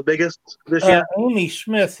 Lyle, the biggest this year? Amy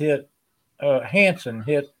Smith hit, Hanson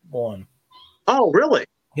hit one. Oh, really?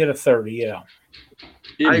 Hit a 30, yeah.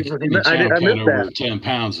 Any channel cat over 10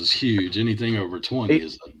 pounds is huge. Anything over 20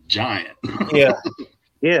 is a giant. Yeah.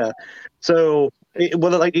 Yeah. So,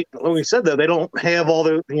 like we said, though, they don't have all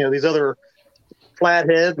the, these other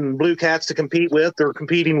flathead and blue cats to compete with. They're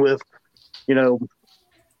competing with,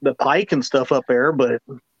 the pike and stuff up there, but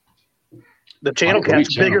the channel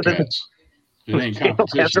cat's bigger than it ain't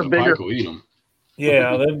competition. The pike will eat them.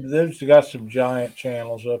 Yeah, they've got some giant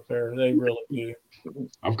channels up there. They really do.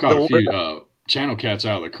 I've caught a few channel cats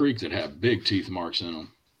out of the creek that have big teeth marks in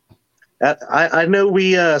them. I know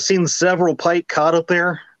we seen several pike caught up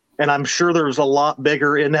there, and I'm sure there's a lot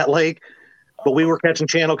bigger in that lake, but we were catching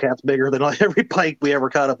channel cats bigger than every pike we ever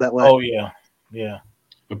caught up that way. Oh, yeah. Yeah.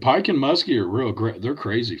 The pike and muskie are they're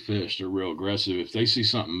crazy fish. They're real aggressive. If they see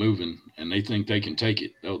something moving and they think they can take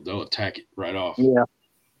it, they'll attack it right off. Yeah.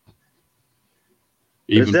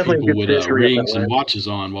 Even people with rings and watches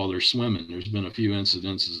on while they're swimming. There's been a few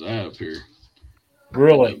incidences of that up here.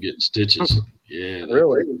 Really? Getting stitches. Yeah.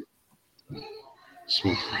 Really?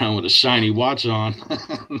 Swim around with a shiny watch on.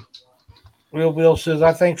 Real Bill says,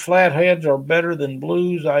 I think flatheads are better than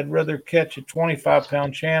blues. I'd rather catch a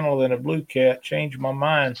 25-pound channel than a blue cat. Change my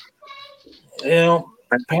mind. Pound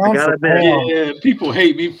for pound. Yeah, people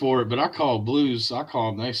hate me for it, but I call blues. I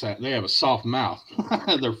call them. They have a soft mouth.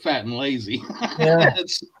 They're fat and lazy. Yeah.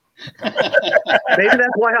 Maybe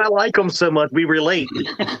that's why I like them so much. We relate. You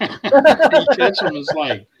catch them, it's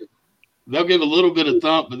like they'll give a little bit of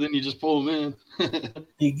thump, but then you just pull them in.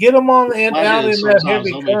 You get them on and out in that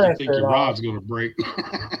heavy current. Make you think your rod's going to break.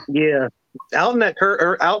 Yeah, out in that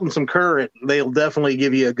out in some current, they'll definitely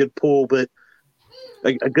give you a good pull. But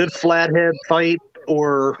a good flathead fight,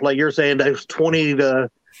 or like you're saying, those 20 to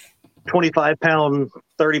 25 pound,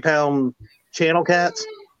 30 pound channel cats,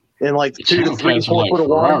 in like 2 to 3, 4 foot of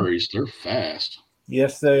water. Ferraris, they're fast.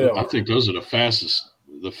 Yes, they are. I think those are the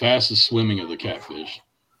fastest swimming of the catfish.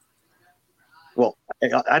 Well,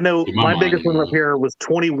 I know my biggest one up here was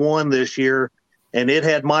 21 this year, and it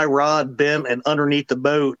had my rod bent and underneath the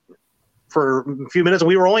boat for a few minutes, and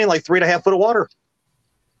we were only in like 3.5 foot of water.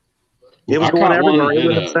 It was going everywhere. It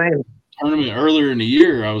was insane. Tournament earlier in the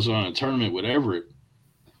year, I was on a tournament with Everett.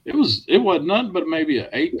 It wasn't nothing but maybe an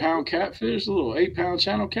 8-pound catfish, a little 8-pound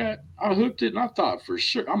channel cat. I hooked it, and I thought for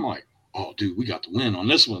sure, I'm like, oh, dude, we got the win on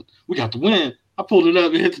this one. We got the win. I pulled it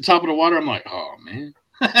up and hit the top of the water. I'm like, oh, man.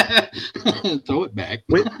 Throw it back.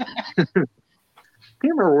 I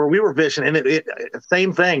remember where we were fishing, and it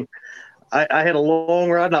same thing. I had a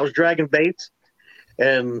long rod, and I was dragging baits,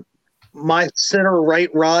 and my center right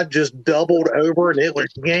rod just doubled over, and it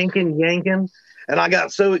was yanking. And I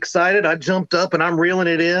got so excited, I jumped up, and I'm reeling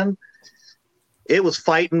it in. It was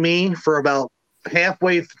fighting me for about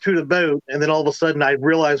halfway to the boat, and then all of a sudden, I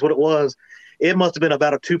realized what it was. It must have been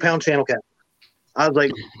about a 2-pound channel cat. I was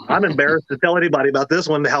like, I'm embarrassed to tell anybody about this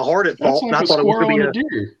one, how hard it felt. Like I thought it was going to be a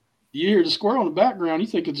deer. You hear the squirrel in the background, you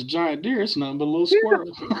think it's a giant deer. It's nothing but a little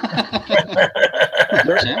squirrel.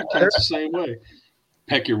 Channel cat's the same way.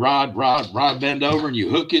 Peck your rod bend over, and you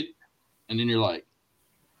hook it, and then you're like,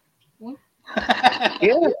 what?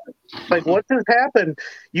 Yeah. Like, what just happened?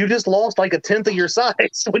 You just lost like 1/10 of your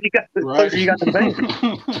size when you got the closer you got the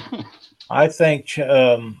bait. I think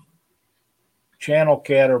channel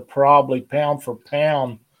cat are probably pound for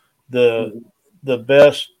pound the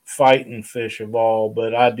best fighting fish of all,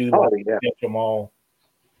 but I do like to catch them all.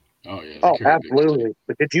 Oh, yeah. Oh, absolutely.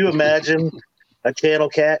 But could you imagine a channel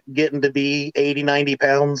cat getting to be 80, 90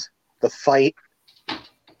 pounds? The fight.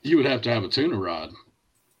 You would have to have a tuna rod.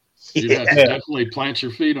 You'd have to definitely plant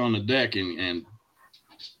your feet on the deck and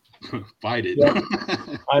fight it. Yeah,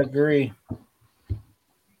 I agree.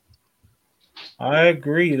 I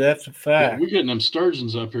agree. That's a fact. We're getting them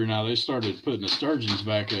sturgeons up here now. They started putting the sturgeons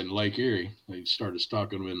back in Lake Erie. They started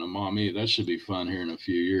stocking them in the Maumee. That should be fun here in a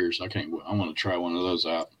few years. I want to try one of those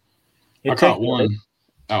out. I caught one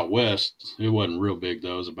out west. It wasn't real big,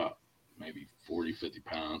 though. It was about maybe 40, 50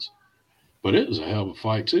 pounds. But it was a hell of a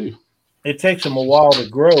fight, too. It takes them a while to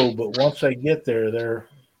grow, but once they get there,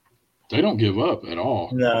 they don't give up at all.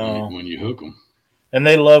 No. When you hook them. And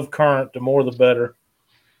they love current. The more, the better.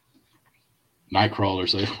 Night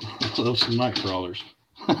crawlers. They love some night crawlers.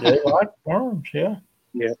 They like worms, yeah.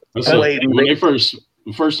 Yeah. The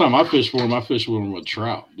first time I fished for them, I fished with them with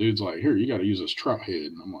trout. Dude's like, here, you got to use this trout head.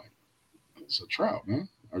 And I'm like, it's a trout, man.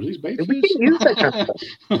 Are these bait fish?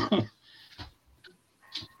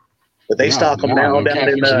 But they stock them now down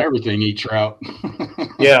in everything eat trout.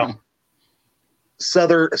 Yeah. It's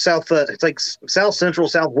like south central,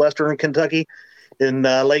 southwestern Kentucky, in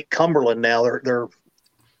Lake Cumberland. Now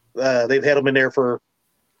they've had them in there for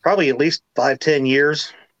probably at least 5-10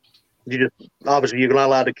 years. Obviously you're not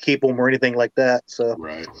allowed to keep them or anything like that. So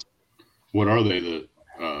right. What are they? The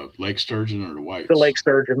lake sturgeon or the whites? The lake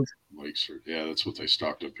sturgeons. Yeah, that's what they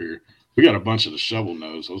stocked up here. We got a bunch of the shovel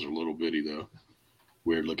nose. Those are little bitty though.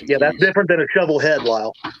 Weird looking. Yeah, things. That's different than a shovel head,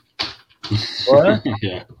 Lyle. What?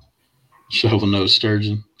 Yeah. Shovel nose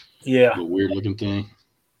sturgeon. Yeah. A weird looking thing.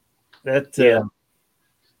 They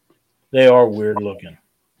are weird looking.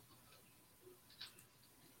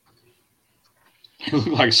 They look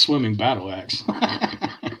like swimming battle axe.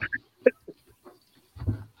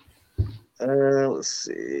 Let's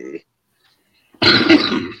see.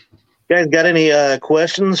 You guys got any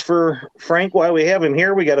questions for Frank while we have him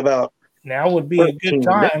here? We got about now would be a good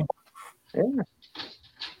time. Yeah.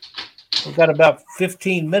 We've got about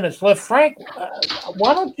 15 minutes left. Frank,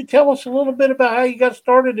 why don't you tell us a little bit about how you got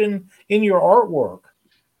started in your artwork?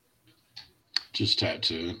 Just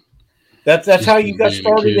tattooing. That's how you got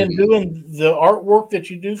started in doing the artwork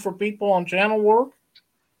that you do for people on channel work?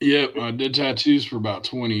 Yep, I did tattoos for about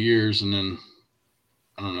 20 years, and then,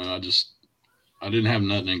 I don't know, I didn't have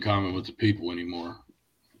nothing in common with the people anymore.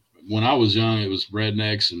 When I was young, it was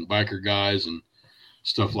rednecks and biker guys and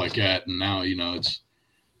stuff like that, and now, it's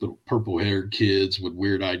little purple-haired kids with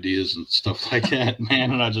weird ideas and stuff like that,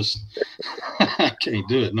 man, and I can't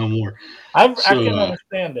do it no more. I can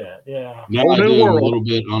understand that, yeah. Now I do a little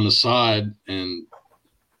bit on the side, and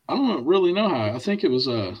I don't really know how. I think it was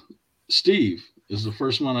Steve is the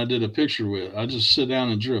first one I did a picture with. I just sit down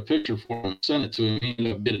and drew a picture for him, sent it to him, he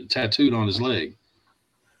ended up getting it tattooed on his leg.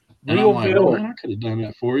 And I'm like, oh, man, I could have done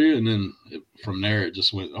that for you. And then from there, it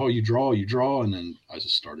just went, oh, you draw. And then I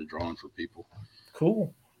just started drawing for people.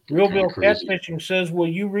 Cool. Real Bill Catfishing says, will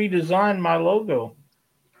you redesign my logo?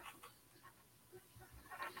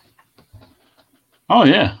 Oh,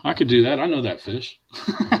 yeah, I could do that. I know that fish.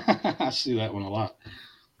 I see that one a lot.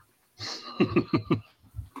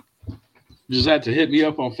 Just have to hit me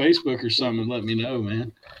up on Facebook or something and let me know,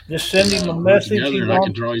 man. Just send him a message. I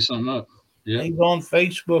can draw you something up. Yeah. He's on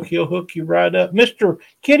Facebook. He'll hook you right up. Mr.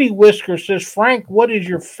 Kitty Whisker says, Frank, what is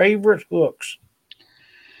your favorite hooks?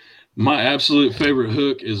 My absolute favorite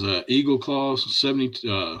hook is a Eagle Claws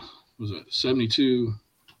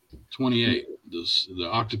 7228, the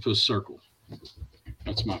octopus circle.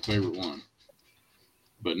 That's my favorite one.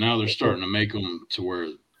 But now they're starting to make them to where,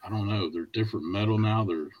 I don't know, they're different metal now.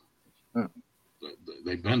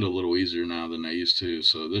 They bend a little easier now than they used to.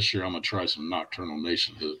 So this year I'm going to try some Nocturnal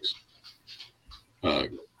Nation hooks. A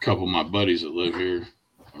couple of my buddies that live here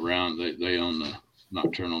around, they own the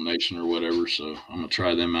Nocturnal Nation or whatever. So I'm going to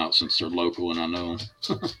try them out since they're local and I know them.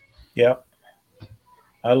 Yep.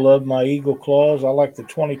 I love my Eagle Claws. I like the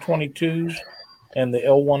 2022s and the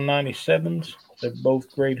L197s. They're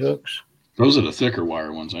both great hooks. Those are the thicker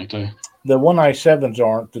wire ones, ain't they? The 197s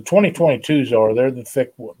aren't. The 2022s are. They're the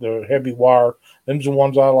thick, the heavy wire. Them's the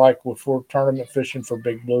ones I like for tournament fishing for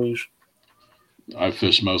big blues. I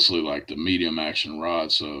fish mostly like the medium action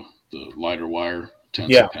rod, so the lighter wire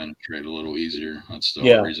tends to penetrate a little easier. That's the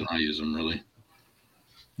only reason I use them, really.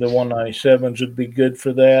 The 197s would be good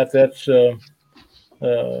for that. That's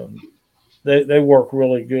they work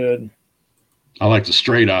really good. I like the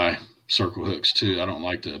straight eye circle hooks too. I don't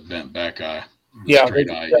like the bent back eye. The straight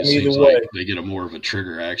eye, it seems like they get a more of a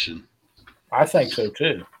trigger action. I think so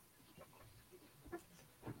too.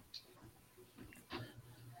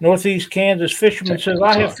 Northeast Kansas fisherman says,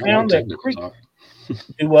 I have found that creek.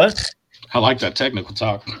 Do what? I like that technical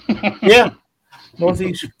talk. Yeah.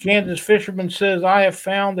 Northeast Kansas fisherman says, I have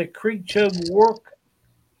found that creek chub work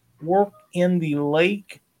in the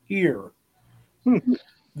lake here.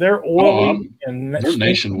 They're oily and they're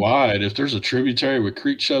nationwide. If there's a tributary with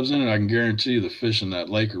creek chubs in it, I can guarantee you the fish in that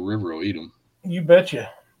lake or river will eat them. You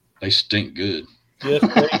betcha. They stink good. Yes,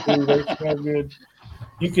 they do. They smell good.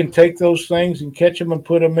 You can take those things and catch them and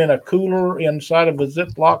put them in a cooler inside of a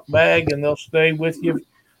Ziploc bag, and they'll stay with you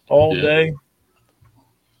all day.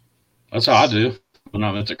 That's how I do. When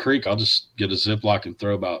I'm at the creek, I'll just get a Ziploc and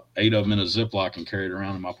throw about 8 of them in a Ziploc and carry it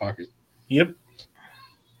around in my pocket. Yep.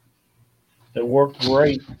 It worked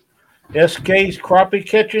great. SK's Crappie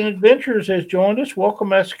Catching Adventures has joined us.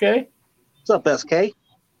 Welcome, SK. What's up, SK?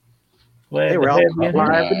 Glad hey, to Ralph, have you in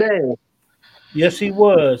live today. Yes, he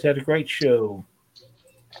was. Had a great show.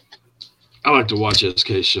 I like to watch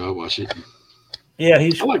SK's show. I watch it. Yeah, I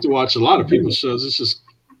like to watch a lot of people's shows.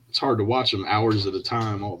 It's hard to watch them hours at a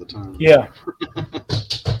time all the time. Yeah.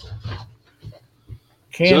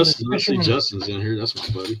 Justin, I see Justin's in here. That's my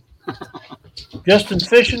buddy. Justin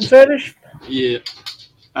Fishing Fetish? Yeah.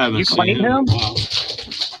 I haven't seen him in a while.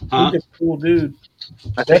 Huh? He's a cool dude.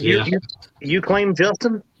 I think you claim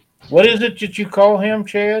Justin? What is it that you call him,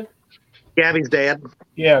 Chad? Gabby's dad.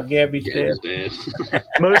 Yeah, Gabby's dad.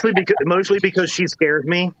 mostly because she scares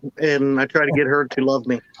me, and I try to get her to love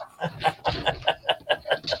me.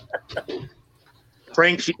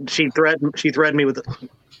 Frank, she threatened me with it.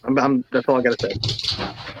 That's all I gotta say.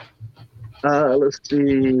 Let's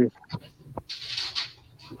see.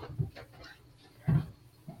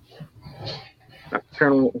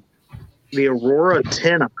 Nocturnal, the Aurora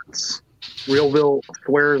Tenants. Realville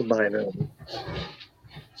swears by them.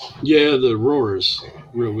 Yeah, the Roars,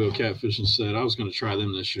 Realville Catfishing said I was going to try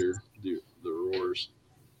them this year. The Roars.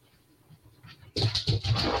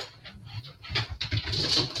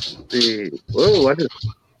 Whoa! I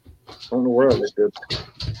don't know where I just did.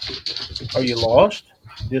 Are you lost?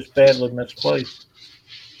 Just badly misplaced.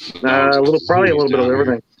 Probably a little bit of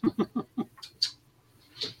everything.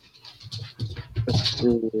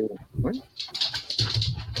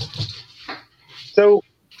 So,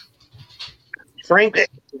 Frank,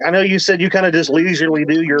 I know you said you kind of just leisurely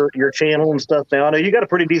do your channel and stuff now. I know you got a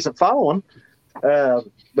pretty decent following, but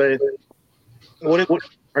what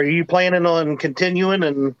are you planning on continuing,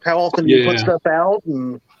 and how often do you put stuff out?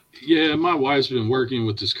 And yeah, my wife's been working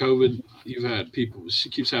with this COVID. You've had people; she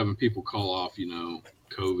keeps having people call off.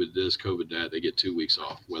 COVID this, COVID that. They get 2 weeks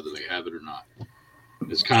off, whether they have it or not.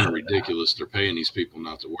 It's kind of ridiculous. They're paying these people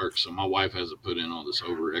not to work. So my wife hasn't put in all this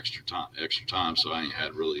extra time. So I ain't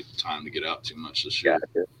had really time to get out too much this year.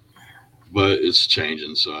 Gotcha. But it's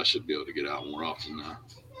changing, so I should be able to get out more often now.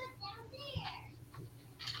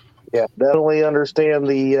 Yeah, definitely understand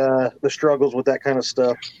the struggles with that kind of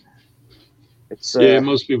stuff. It's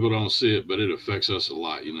most people don't see it, but it affects us a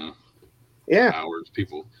lot. Yeah, hours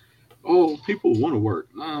people want to work.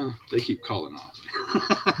 Nah, they keep calling off.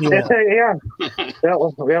 Yeah.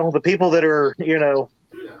 Well, the people that are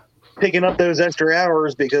picking up those extra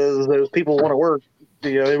hours because those people want to work,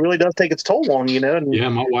 it really does take its toll on you. And yeah,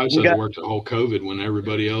 my wife's had to work the whole COVID when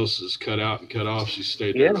everybody else is cut out and cut off. She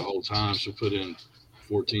stayed there the whole time. She put in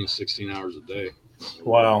 14, 16 hours a day.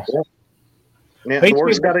 Wow. Yeah, the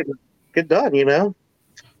work's got to get done.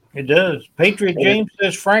 It does. Patriot James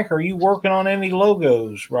says, Frank, are you working on any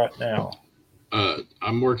logos right now?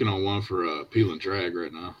 I'm working on one for Peel and Drag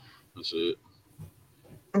right now. That's it.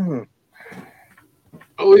 Mm-hmm.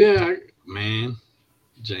 Oh, yeah. Man,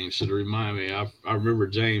 James should remind me. I remember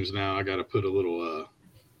James now. I got to put a little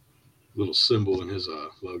symbol in his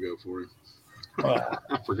logo for him. Wow.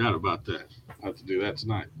 I forgot about that. I have to do that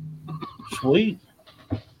tonight. Sweet.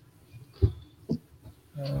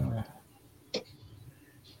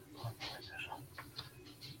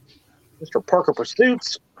 Mr. Parker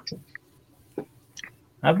Pursuits.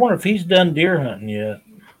 I wonder if he's done deer hunting yet.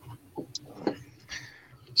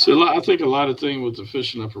 So I think a lot of thing with the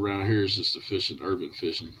fishing up around here is just the fishing, urban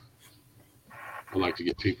fishing. I like to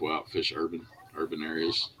get people out fish urban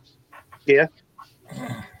areas. Yeah,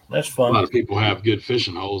 that's fun. A lot of people have good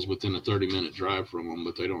fishing holes within a 30-minute drive from them,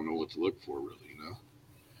 but they don't know what to look for, really.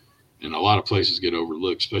 And a lot of places get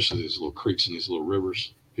overlooked, especially these little creeks and these little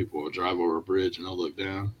rivers. People will drive over a bridge and they'll look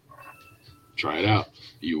down. Try it out.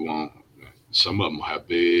 You won't. Some of them will have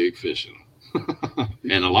big fish in them.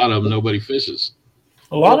 And a lot of them, nobody fishes.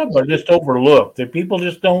 A lot of them are just overlooked. The people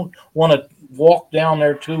just don't want to walk down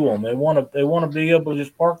there to them. They want to be able to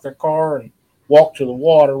just park their car and walk to the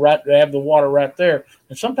water, have the water right there.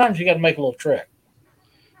 And sometimes you got to make a little trek.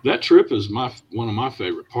 That trip is one of my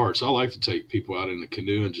favorite parts. I like to take people out in the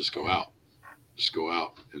canoe and just go out.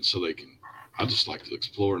 And so they can, I just like to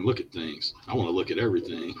explore and look at things. I want to look at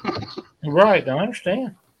everything. Right. I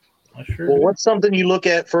understand. I sure do. What's something you look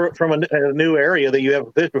at from a new area that you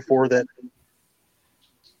haven't fished before that,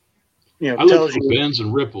 I look for bends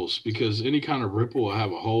and ripples, because any kind of ripple will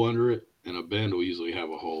have a hole under it, and a bend will usually have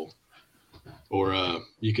a hole. Or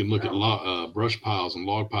you can look at brush piles and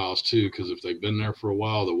log piles too, because if they've been there for a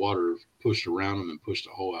while, the water pushed around them and pushed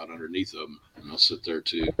a hole out underneath them, and they'll sit there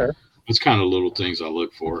too. Okay. It's kind of little things I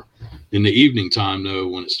look for. In the evening time, though,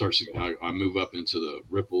 when it starts, I move up into the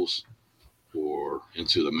ripples or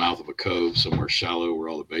into the mouth of a cove somewhere shallow where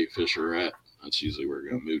all the bait fish are at. That's usually where we're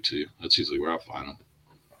going to move to. That's usually where I find them.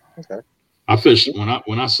 Okay. I fish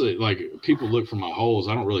when I say, like, people look for my holes.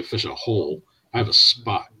 I don't really fish a hole. I have a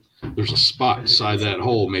spot. There's a spot inside that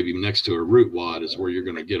hole, maybe next to a root wad, is where you're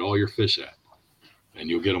going to get all your fish at. And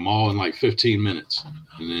you'll get them all in like 15 minutes.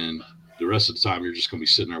 And then the rest of the time, you're just going to be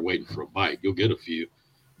sitting there waiting for a bite. You'll get a few,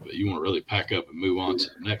 but you want to really pack up and move on to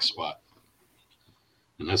the next spot.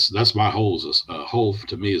 And that's my holes. A hole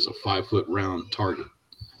to me is a 5-foot round target.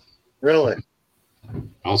 Really?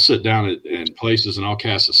 I'll sit down in places and I'll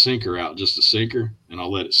cast a sinker out, just a sinker, and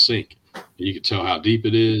I'll let it sink. And you can tell how deep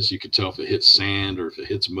it is. You can tell if it hits sand or if it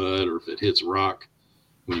hits mud or if it hits rock.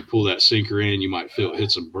 When you pull that sinker in, you might feel it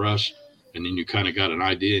hit some brush, and then you kind of got an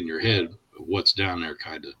idea in your head of what's down there,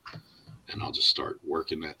 kind of. And I'll just start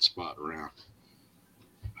working that spot around.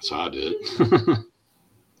 That's how I did it.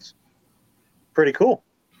 Pretty cool.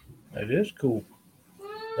 That is cool.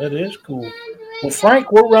 That is cool. Well,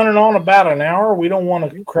 Frank, we're running on about an hour. We don't want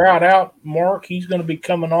to crowd out Mark. He's going to be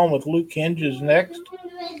coming on with Luke Hinges next.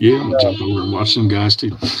 Yeah, I'm going to jump over and watch some guys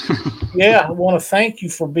too. Yeah, I want to thank you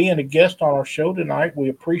for being a guest on our show tonight. We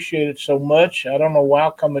appreciate it so much. I don't know how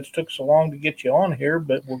come it took so long to get you on here,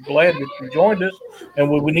 but we're glad that you joined us. And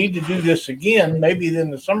we need to do this again, maybe in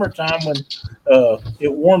the summertime when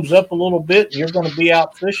it warms up a little bit and you're going to be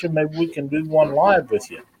out fishing. Maybe we can do one live with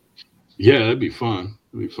you. Yeah, that'd be fun.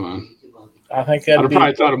 It'd be fun. I think I'd have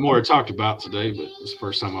probably thought of more to talk about today, but it's the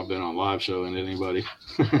first time I've been on live showing anybody.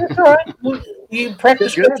 That's all right. You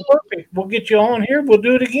practice what's perfect. We'll get you on here. We'll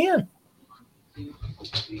do it again.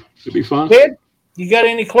 It'd be fun. Ted, you got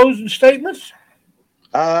any closing statements?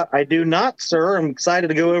 I do not, sir. I'm excited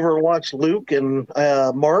to go over and watch Luke and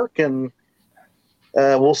Mark, and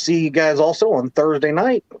we'll see you guys also on Thursday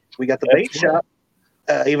night. We got the bait shop.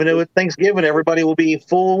 Even though it's Thanksgiving, everybody will be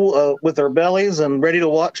full with their bellies and ready to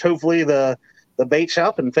watch, hopefully, the bait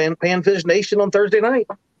shop and Panfish Nation on Thursday night.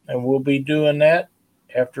 And we'll be doing that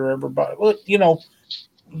after everybody. Well,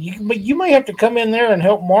 you may have to come in there and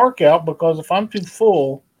help Mark out, because if I'm too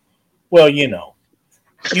full, well, you've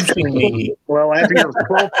seen me eat. Well, after you have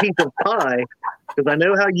 12 pieces of pie, because I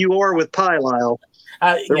know how you are with pie, Lyle.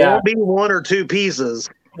 There won't be 1 or 2 pieces.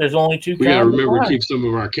 There's only 2 We got to remember to keep some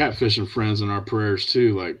of our catfishing friends in our prayers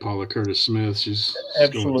too, like Paula Curtis Smith. She's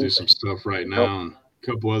going to do some stuff right now, and a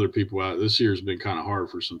couple other people out. This year's been kind of hard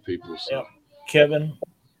for some people. So. Yep. Kevin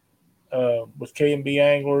with K&B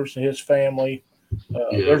Anglers and his family.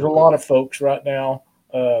 There's a lot of folks right now.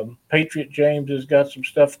 Patriot James has got some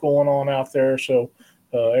stuff going on out there. So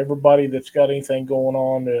everybody that's got anything going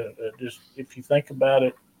on, just if you think about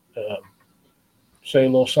it, say a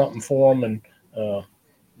little something for them, and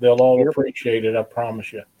they'll all appreciate it. I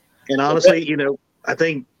promise you. And honestly, I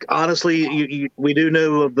think we do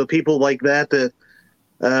know of the people like that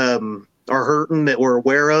are hurting that we're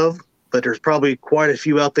aware of, but there's probably quite a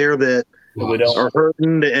few out there that are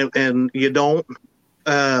hurting and you don't,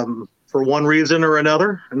 for one reason or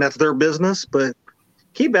another, and that's their business. But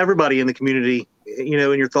keep everybody in the community, in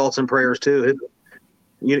your thoughts and prayers too.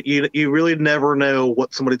 You really never know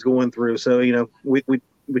what somebody's going through. So,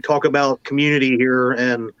 we talk about community here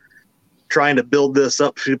and trying to build this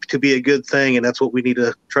up to be a good thing, and that's what we need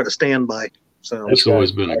to try to stand by. So it's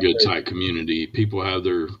always been a good, tight community. People have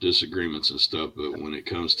their disagreements and stuff, but when it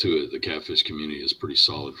comes to it, the catfish community is pretty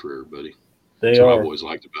solid for everybody. That's what I've always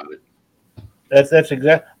liked about it. That's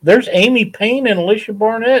exactly. There's Amy Payne and Alicia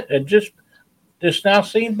Barnett, and just now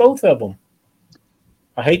seeing both of them.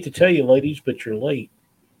 I hate to tell you, ladies, but you're late.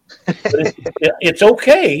 But it's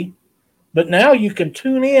okay. But now you can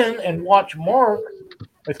tune in and watch Mark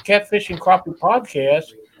with Catfish and Crappie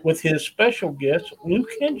Podcast with his special guest, Luke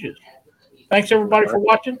Hinges. Thanks, everybody, for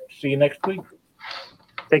watching. See you next week.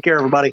 Take care, everybody.